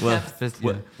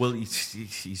 well,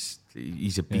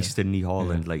 he's a beast, isn't he,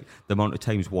 Haaland? Like, the amount of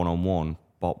times one-on-one,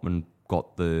 Botman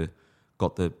got the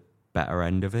better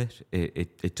end of it.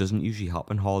 It doesn't usually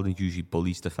happen. Haaland usually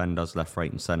bullies defenders left, right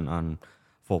and centre, and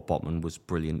I thought Botman was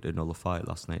brilliant to nullify it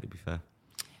last night, to be fair.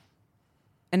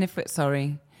 And if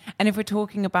we're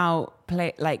talking about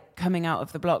coming out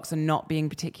of the blocks and not being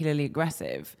particularly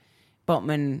aggressive,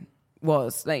 Botman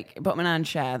and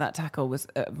Schär, that tackle was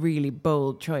a really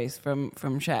bold choice from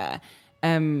Schär.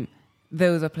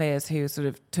 Those are players who sort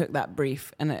of took that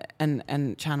brief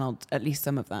and channeled at least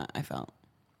some of that, I felt.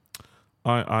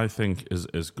 I think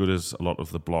as good as a lot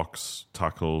of the blocks,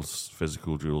 tackles,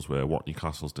 physical drills were, what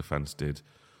Newcastle's defence did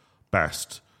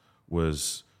best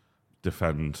was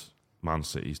defend Man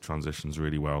City's transitions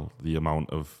really well. The amount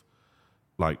of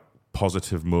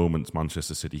positive moments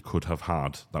Manchester City could have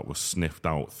had that was sniffed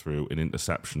out through an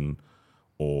interception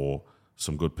or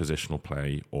some good positional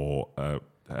play or a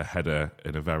header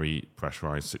in a very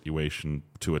pressurised situation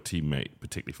to a teammate,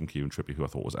 particularly from Kieran Trippier, who I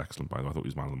thought was excellent, by the way. I thought he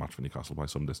was man of the match for Newcastle by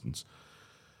some distance.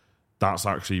 That's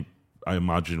actually, I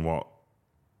imagine, what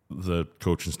the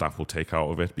coaching staff will take out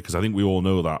of it, because I think we all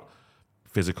know that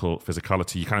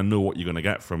physicality, you kind of know what you're going to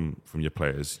get from your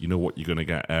players. You know what you're going to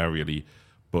get aerially,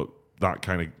 but that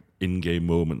kind of in-game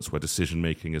moments where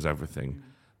decision-making is everything,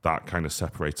 that kind of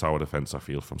separates our defence, I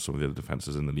feel, from some of the other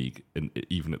defences in the league,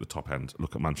 even at the top end.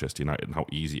 Look at Manchester United and how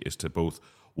easy it is to both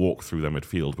walk through their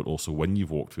midfield, but also when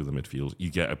you've walked through the midfield, you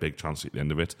get a big chance at the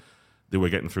end of it. They were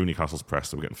getting through Newcastle's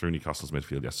press, they were getting through Newcastle's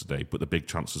midfield yesterday, but the big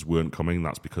chances weren't coming.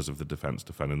 That's because of the defence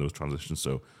defending those transitions.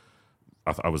 So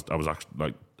I was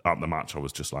actually at the match, I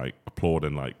was just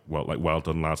applauding, well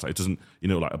done, lads. It doesn't,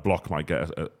 a block might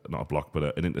get not a block,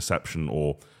 but an interception,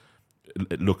 or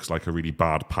it looks like a really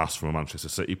bad pass from a Manchester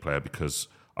City player because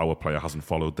our player hasn't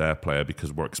followed their player,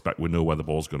 because we know where the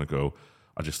ball's going to go.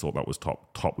 I just thought that was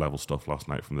top level stuff last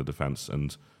night from the defence,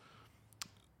 and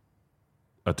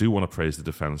I do want to praise the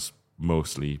defence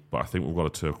mostly, but I think we've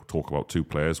got to talk about two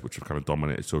players which have kind of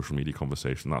dominated social media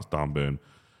conversation. That's Dan Burn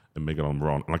and Miguel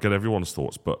Almiron. And I get everyone's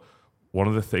thoughts, but one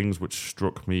of the things which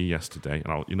struck me yesterday,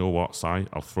 and you know what, Si,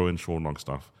 I'll throw in Sean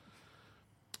Longstaff.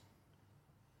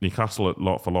 Newcastle,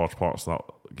 for large parts of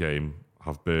that game,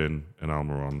 have Burn and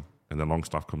Almiron, and then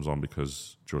Longstaff comes on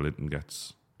because Joe Linton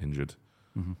gets injured.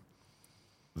 Mm-hmm.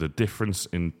 The difference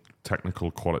in technical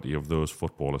quality of those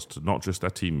footballers to not just their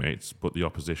teammates, but the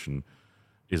opposition,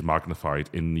 is magnified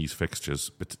in these fixtures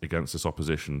against this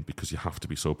opposition, because you have to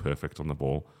be so perfect on the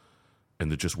ball, and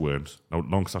they just weren't. Now,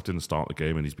 Longstaff didn't start the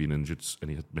game, and he's been injured, and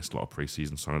he had missed a lot of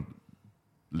pre-season, so I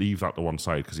leave that to one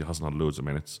side because he hasn't had loads of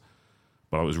minutes,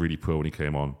 but I was really poor when he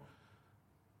came on.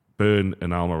 Burn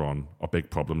and Almiron are big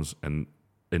problems in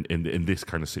this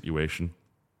kind of situation.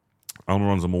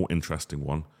 Almiron's a more interesting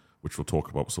one, which we'll talk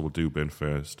about, so we'll do Burn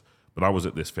first. But I was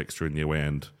at this fixture in the away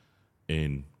end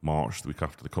in March, the week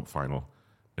after the cup final,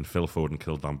 and Phil Foden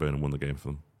killed Dan Burn and won the game for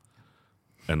them.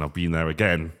 And I've been there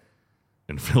again,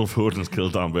 and Phil Foden's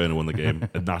killed Dan Burn and won the game.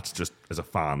 And that's just, as a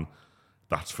fan,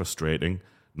 that's frustrating.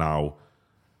 Now,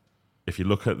 if you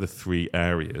look at the three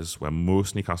areas where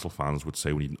most Newcastle fans would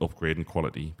say we need an upgrade in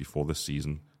quality before this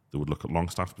season, they would look at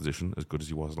Longstaff's position, as good as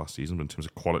he was last season, but in terms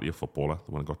of quality of footballer,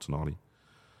 they went and got Tonali.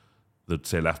 They'd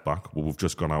say left back. Well, we've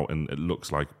just gone out and it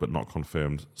looks like, but not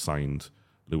confirmed, signed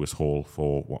Lewis Hall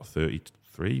for,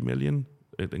 33 million?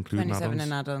 Including 27 add-ons?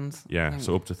 in add-ons. Yeah,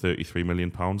 so up to £33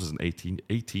 million as an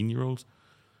 18-year-old.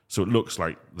 So it looks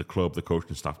like the club, the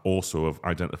coaching staff also have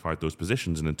identified those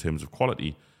positions, and in terms of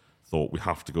quality, thought we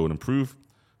have to go and improve.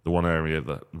 The one area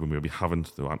that we maybe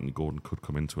haven't, though Anthony Gordon could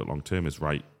come into it long term, is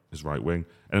right wing.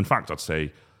 And in fact, I'd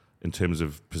say in terms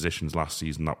of positions last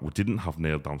season that we didn't have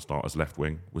nailed down starters, left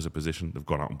wing was a position. They've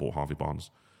gone out and bought Harvey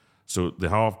Barnes. So they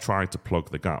have tried to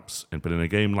plug the gaps. But in a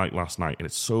game like last night, and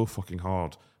it's so fucking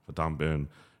hard for Dan Burn,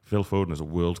 Phil Foden is a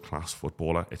world-class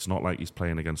footballer. It's not like he's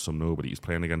playing against some nobody. He's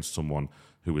playing against someone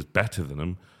who is better than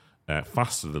him,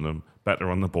 faster than him,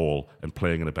 better on the ball, and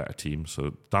playing in a better team.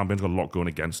 So Dan Burn's got a lot going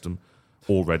against him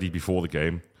already before the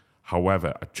game.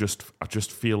 However, I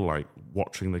just feel like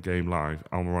watching the game live,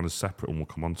 Almiron is separate, and we'll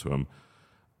come on to him.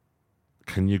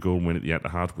 Can you go and win at the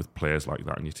Etihad with players like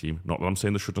that in your team? Not that I'm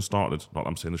saying they shouldn't have started. Not that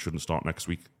I'm saying they shouldn't start next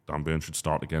week. Dan Burn should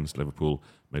start against Liverpool.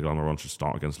 Miguel Almiron should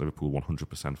start against Liverpool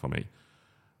 100% for me.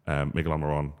 Miguel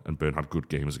Almiron and Burn had good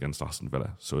games against Aston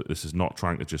Villa. So this is not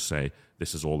trying to just say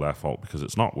this is all their fault, because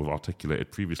it's not. We've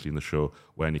articulated previously in the show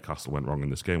where Newcastle went wrong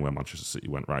in this game, where Manchester City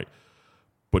went right.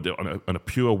 But on a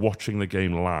pure watching the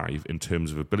game live, in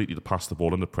terms of ability to pass the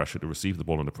ball under pressure, to receive the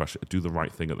ball under pressure, to do the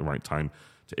right thing at the right time,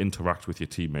 to interact with your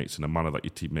teammates in a manner that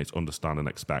your teammates understand and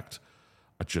expect,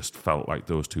 I just felt like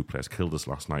those two players killed us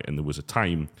last night. And there was a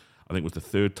time, I think it was the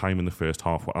third time in the first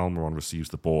half, where Almiron receives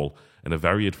the ball in a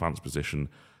very advanced position,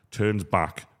 turns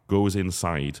back, goes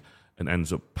inside, and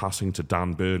ends up passing to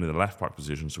Dan Burn in the left-back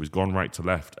position. So he's gone right to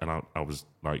left, and I was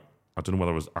like, I don't know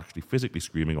whether I was actually physically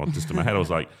screaming or just in my head, I was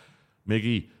like,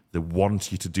 Miggy, they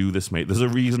want you to do this, mate. There's a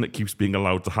reason it keeps being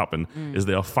allowed to happen, is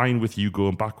they are fine with you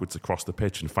going backwards across the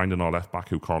pitch and finding our left-back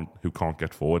who can't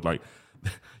get forward. Like,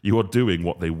 you are doing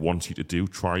what they want you to do.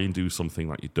 Try and do something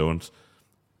that you don't.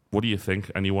 What do you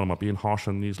think? Anyone, am I being harsh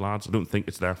on these lads? I don't think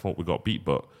it's their fault we got beat,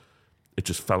 but it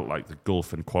just felt like the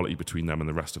gulf in quality between them and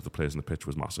the rest of the players in the pitch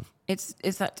was massive.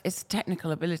 It's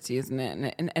technical ability, isn't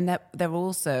it? And they're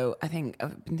also, I think,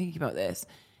 I've been thinking about this.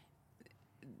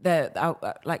 They're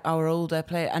like our older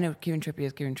player. I know Kieran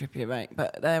Trippier, right?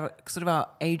 But they're sort of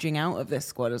aging out of this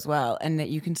squad as well, and that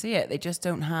you can see it. They just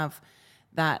don't have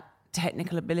that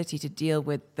technical ability to deal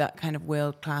with that kind of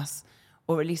world class,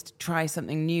 or at least try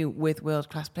something new with world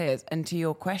class players. And to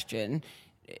your question,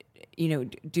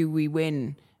 do we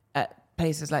win at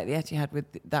places like the Etihad with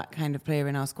that kind of player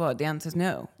in our squad? The answer's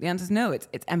no. It's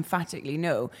emphatically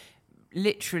no.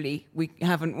 Literally, we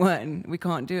haven't won. We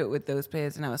can't do it with those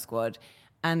players in our squad,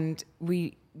 and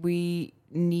we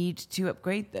need to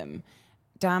upgrade them.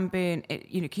 Dan Burn,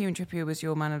 Kieran Trippier was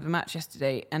your man of the match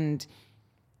yesterday, and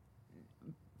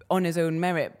on his own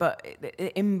merit, but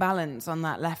the imbalance on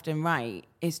that left and right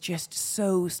is just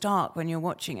so stark when you're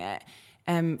watching it.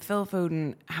 Phil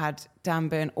Foden had Dan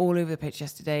Burn all over the pitch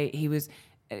yesterday. He was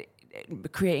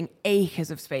creating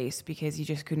acres of space because he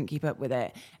just couldn't keep up with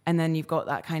it. And then you've got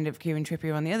that kind of Kieran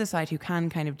Trippier on the other side who can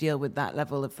kind of deal with that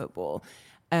level of football,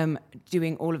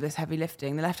 doing all of this heavy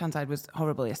lifting. The left-hand side was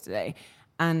horrible yesterday,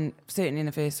 and certainly in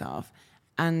the first half.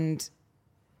 And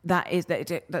that is that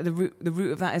the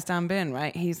root of that is Dan Burn,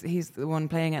 right? He's the one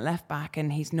playing at left back,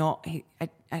 and he's not.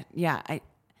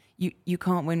 You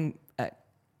can't win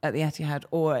at the Etihad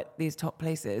or at these top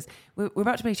places. We're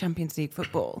about to play Champions League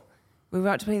football. We're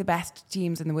about to play the best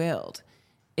teams in the world.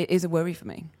 It is a worry for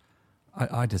me.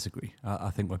 I disagree.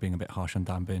 I think we're being a bit harsh on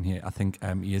Dan Burn here. I think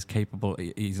he is capable.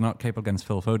 He's not capable against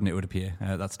Phil Foden, it would appear.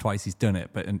 That's twice he's done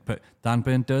it. But Dan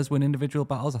Burn does win individual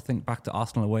battles. I think back to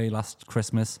Arsenal away last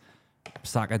Christmas,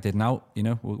 Saka did now. We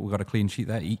got a clean sheet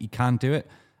there. He can do it.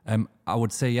 I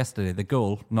would say yesterday, the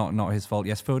goal, not his fault.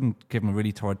 Yes, Foden gave him a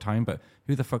really torrid time, but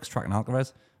who the fuck's tracking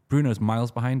Alcaraz? Bruno's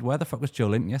miles behind. Where the fuck was Joe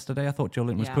Linton yesterday? I thought Joe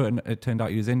Linton was put, and it turned out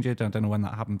he was injured. I don't know when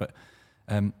that happened, but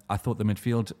I thought the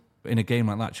midfield in a game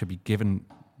like that should be given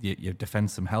your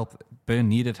defence some help. Burn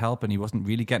needed help, and he wasn't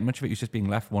really getting much of it. He was just being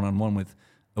left one-on-one with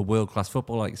a world-class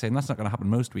footballer, like you're saying. That's not going to happen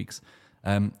most weeks.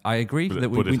 I agree. But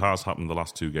it has happened the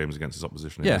last 2 games against his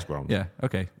opposition in this ground. Yeah,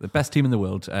 okay. The best team in the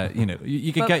world.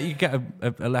 You could get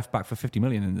a left back for 50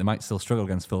 million, and they might still struggle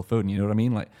against Phil Foden. You know what I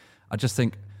mean? Like, I just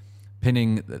think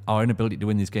pinning our inability to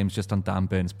win these games just on Dan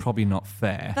Burn is probably not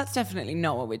fair. That's definitely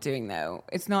not what we're doing, though.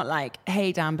 It's not like,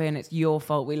 hey, Dan Burn, it's your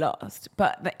fault we lost.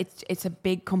 But it's a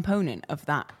big component of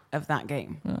that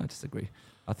game. No, I disagree.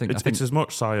 It's as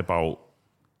much say about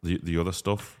the other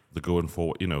stuff, the going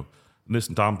forward.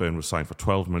 Listen, Dan Burn was signed for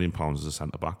 £12 million as a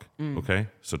centre back. Okay,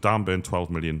 so Dan Burn 12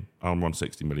 million, Almiron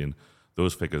 60 million.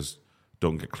 Those figures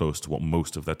don't get close to what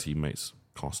most of their teammates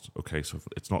cost. Okay, so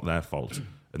it's not their fault.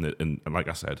 And like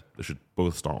I said, they should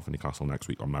both start for Newcastle next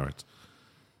week on merit.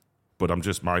 But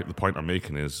the point I'm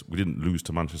making is we didn't lose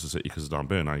to Manchester City because of Dan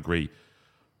Burn. I agree,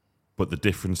 but the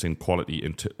difference in quality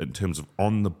in terms of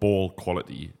on the ball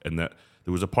quality, and that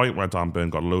there was a point where Dan Burn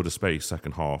got a load of space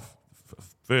second half.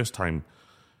 First time,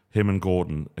 him and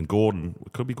Gordon, it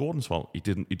could be Gordon's fault. He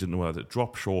didn't know whether to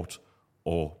drop short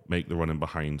or make the run in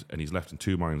behind, and he's left in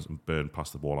 2 minds, and Burn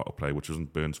passed the ball out of play, which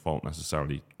wasn't Burn's fault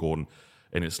necessarily, Gordon.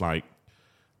 And it's like,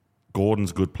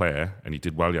 Gordon's a good player, and he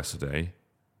did well yesterday,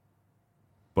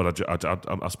 but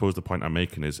I suppose the point I'm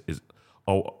making is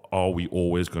are we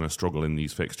always going to struggle in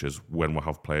these fixtures when we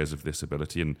have players of this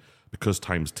ability? And because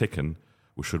time's ticking,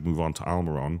 we should move on to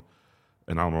Almiron.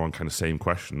 And Almiron, kind of same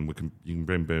question. You can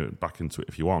bring Burn back into it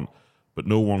if you want, but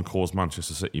no one caused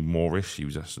Manchester City more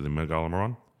issues yesterday than Miguel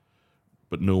Almiron.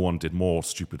 But no one did more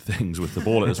stupid things with the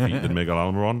ball at his feet than Miguel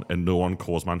Almiron, and no one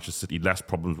caused Manchester City less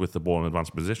problems with the ball in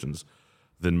advanced positions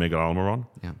than Miguel Almiron.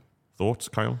 Yeah. Thoughts,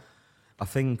 Kyle? I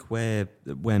think where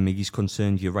Miggy's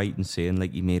concerned, you're right in saying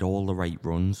like he made all the right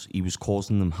runs. He was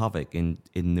causing them havoc in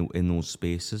those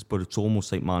spaces, but it's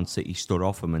almost like Man City stood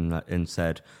off him and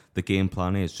said the game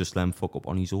plan is just let him fuck up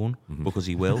on his own because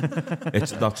he will.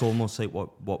 That's almost like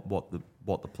what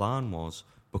the plan was,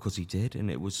 because he did, and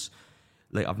it was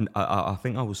like I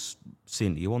think I was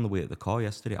saying to you on the way to the car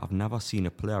yesterday, I've never seen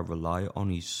a player rely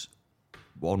on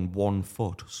one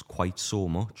foot quite so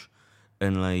much,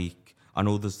 and like. I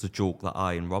know there's the joke that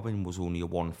Ian Robin was only a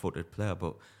one-footed player,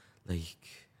 but like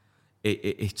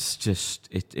it's just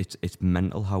it's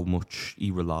mental how much he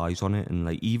relies on it, and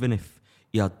like even if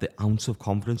he had the ounce of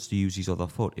confidence to use his other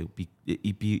foot,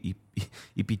 he'd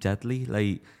be deadly.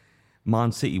 Like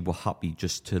Man City were happy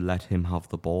just to let him have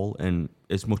the ball, and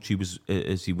as much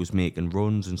as he was making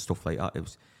runs and stuff like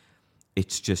that,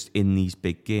 it's just in these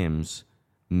big games,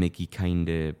 Miggy kind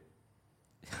of.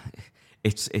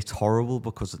 It's horrible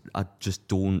because I just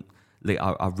don't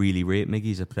I really rate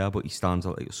Miggy as a player, but he stands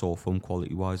out like a sore thumb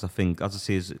quality-wise. I think, as I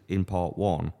say in part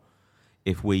one,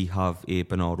 if we have a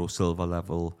Bernardo Silva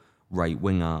level right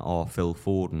winger or Phil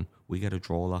Foden, we get a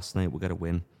draw last night, we get a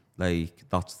win. Like,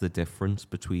 that's the difference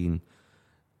between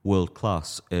world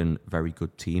class and very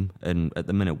good team. And at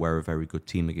the minute, we're a very good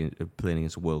team playing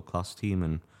against a world class team,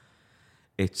 and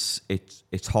it's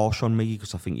harsh on me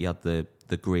because I think he had the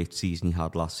great season he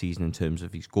had last season in terms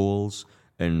of his goals,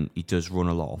 and he does run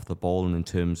a lot off the ball. And in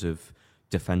terms of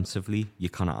defensively, you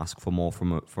kind of ask for more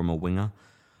from a winger.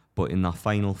 But in that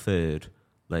final third,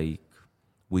 like,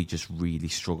 we just really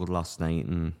struggled last night,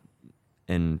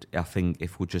 and I think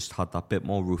if we just had that bit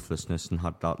more ruthlessness and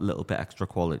had that little bit extra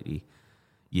quality,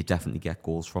 you definitely get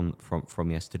goals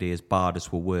from yesterday, as bad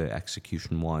as we were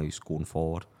execution-wise going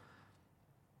forward.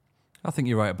 I think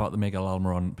you're right about the Miguel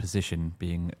Almiron position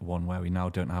being one where we now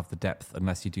don't have the depth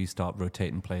unless you do start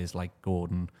rotating players like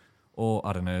Gordon or,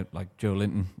 I don't know, like Joe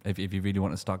Linton. If you really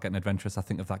want to start getting adventurous, I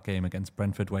think of that game against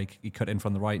Brentford where he cut in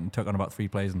from the right and took on about 3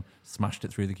 players and smashed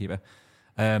it through the keeper.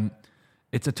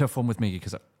 It's a tough one with Miggy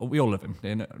because we all love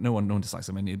him. No one dislikes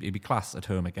him, and he'd be class at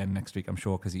home again next week, I'm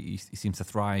sure, because he seems to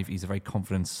thrive. He's a very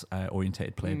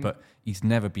confidence-orientated player, but he's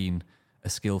never been a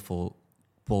skillful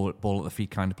ball at the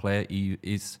feet kind of player.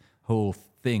 His whole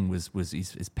thing was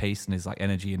his pace and his like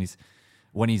energy, and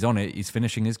when he's on it, his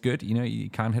finishing is good. You know, he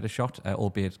can hit a shot,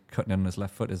 albeit cutting in on his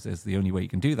left foot is the only way you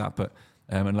can do that. But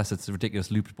unless it's a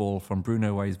ridiculous looped ball from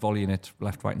Bruno where he's volleying it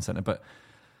left, right, and centre, but.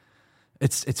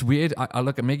 It's weird. I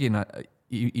look at Miggy and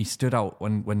he stood out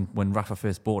when Rafa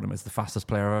first bought him as the fastest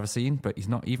player I've ever seen, but he's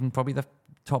not even probably the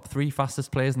top 3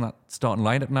 fastest players in that starting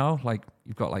lineup now. Like,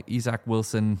 you've got like Isaac,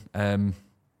 Wilson,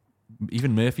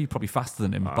 even Murphy probably faster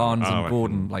than him. Barnes and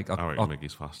Gordon. I reckon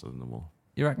Miggy's faster than them all.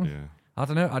 You reckon? Yeah. I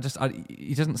don't know.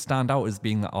 He doesn't stand out as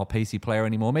being our pacey player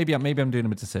anymore. Maybe I'm doing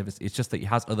him a disservice. It's just that he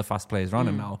has other fast players around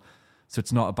him now. So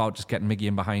it's not about just getting Miggy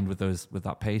in behind with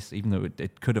that pace, even though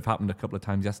it could have happened a couple of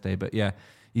times yesterday. But yeah,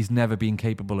 he's never been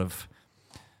capable of,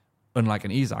 unlike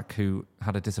an Isaac who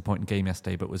had a disappointing game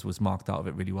yesterday, but was marked out of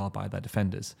it really well by their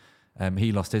defenders.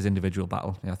 He lost his individual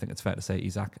battle. I think it's fair to say,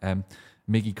 Isaac.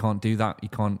 Miggy can't do that. He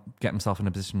can't get himself in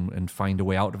a position and find a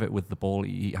way out of it with the ball.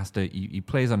 He has to. He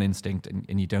plays on instinct,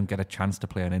 and you don't get a chance to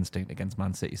play on instinct against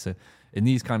Man City. So in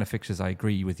these kind of fixtures, I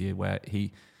agree with you, where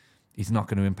he's not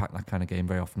going to impact that kind of game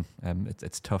very often.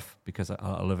 It's tough because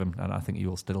I love him, and I think he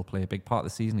will still play a big part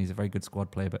of the season. He's a very good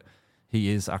squad player, but he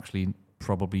is actually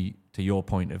probably, to your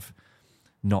point, of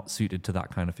not suited to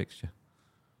that kind of fixture.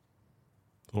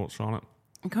 Thoughts, Charlotte?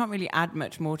 I can't really add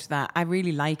much more to that. I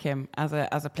really like him as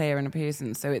a player and a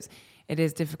person, so it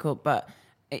is difficult. But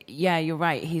yeah, you're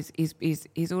right.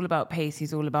 He's all about pace.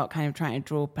 He's all about kind of trying to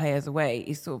draw players away.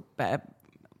 He's sort of better,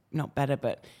 not better,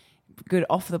 but good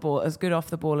off the ball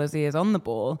as he is on the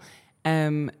ball.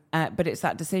 But it's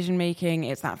that decision making,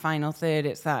 it's that final third,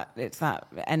 it's that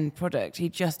end product. He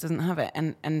just doesn't have it,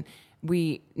 and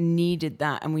we needed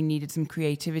that, and we needed some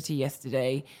creativity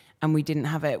yesterday, and we didn't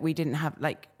have it. We didn't have,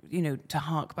 like, you know, to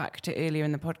hark back to earlier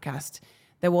in the podcast,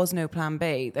 there was no plan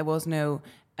B. There was no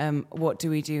what do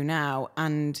we do now,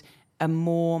 and a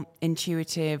more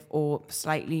intuitive or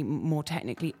slightly more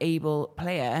technically able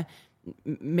player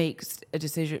makes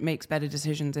better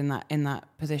decisions in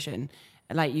that position.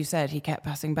 Like you said, he kept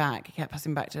passing back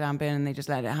to Dan Burn, and they just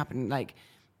let it happen. Like,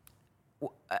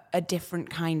 a different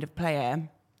kind of player,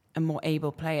 a more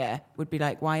able player, would be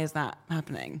like, why is that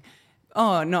happening?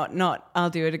 Oh, not I'll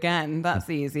do it again. That's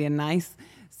easy and nice.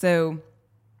 So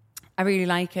I really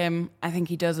like him. I think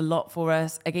he does a lot for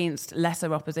us against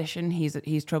lesser opposition.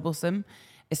 He's troublesome,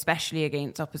 especially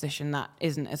against opposition that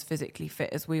isn't as physically fit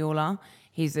as we all are.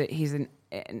 He's a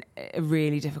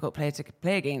really difficult player to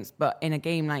play against. But in a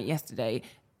game like yesterday,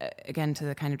 again, to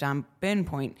the kind of Dan Burn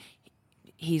point,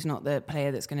 he's not the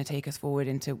player that's going to take us forward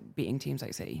into beating teams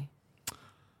like City.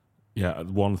 Yeah,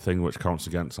 one thing which counts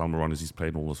against Almiron is he's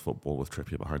playing all his football with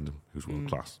Trippier behind him, who's world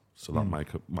class. So that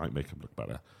might make him look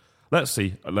better. Let's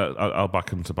see. I'll back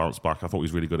him to bounce back. I thought he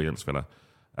was really good against Villa.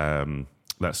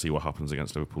 Let's see what happens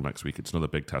against Liverpool next week. It's another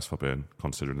big test for Burn,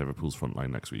 considering Liverpool's front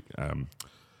line next week.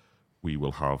 We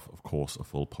will have, of course, a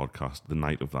full podcast the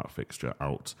night of that fixture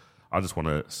out. I just want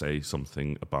to say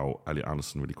something about Elliot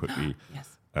Anderson really quickly.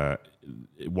 Yes.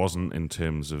 It wasn't in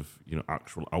terms of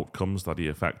actual outcomes that he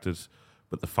affected,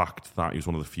 but the fact that he was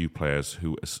one of the few players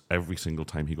who, every single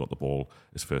time he got the ball,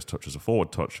 his first touch was a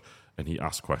forward touch, and he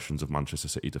asked questions of Manchester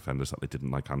City defenders that they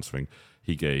didn't like answering.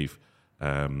 He gave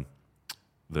the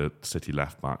City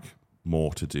left back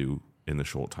more to do in the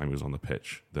short time he was on the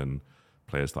pitch than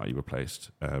players that he replaced.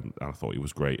 And I thought he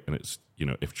was great. And it's,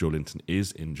 if Joe Linton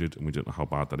is injured, and we don't know how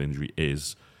bad that injury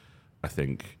is, I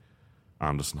think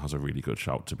Anderson has a really good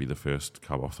shout to be the first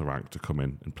cab off the rank to come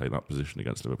in and play that position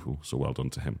against Liverpool. So well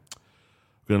done to him.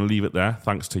 We're going to leave it there.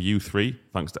 Thanks to you three.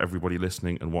 Thanks to everybody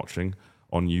listening and watching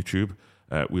on YouTube.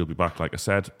 We'll be back, like I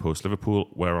said, post-Liverpool.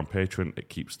 We're on Patreon. It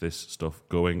keeps this stuff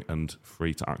going and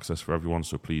free to access for everyone.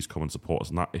 So please come and support us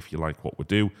on that if you like what we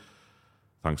do.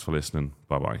 Thanks for listening.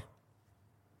 Bye-bye.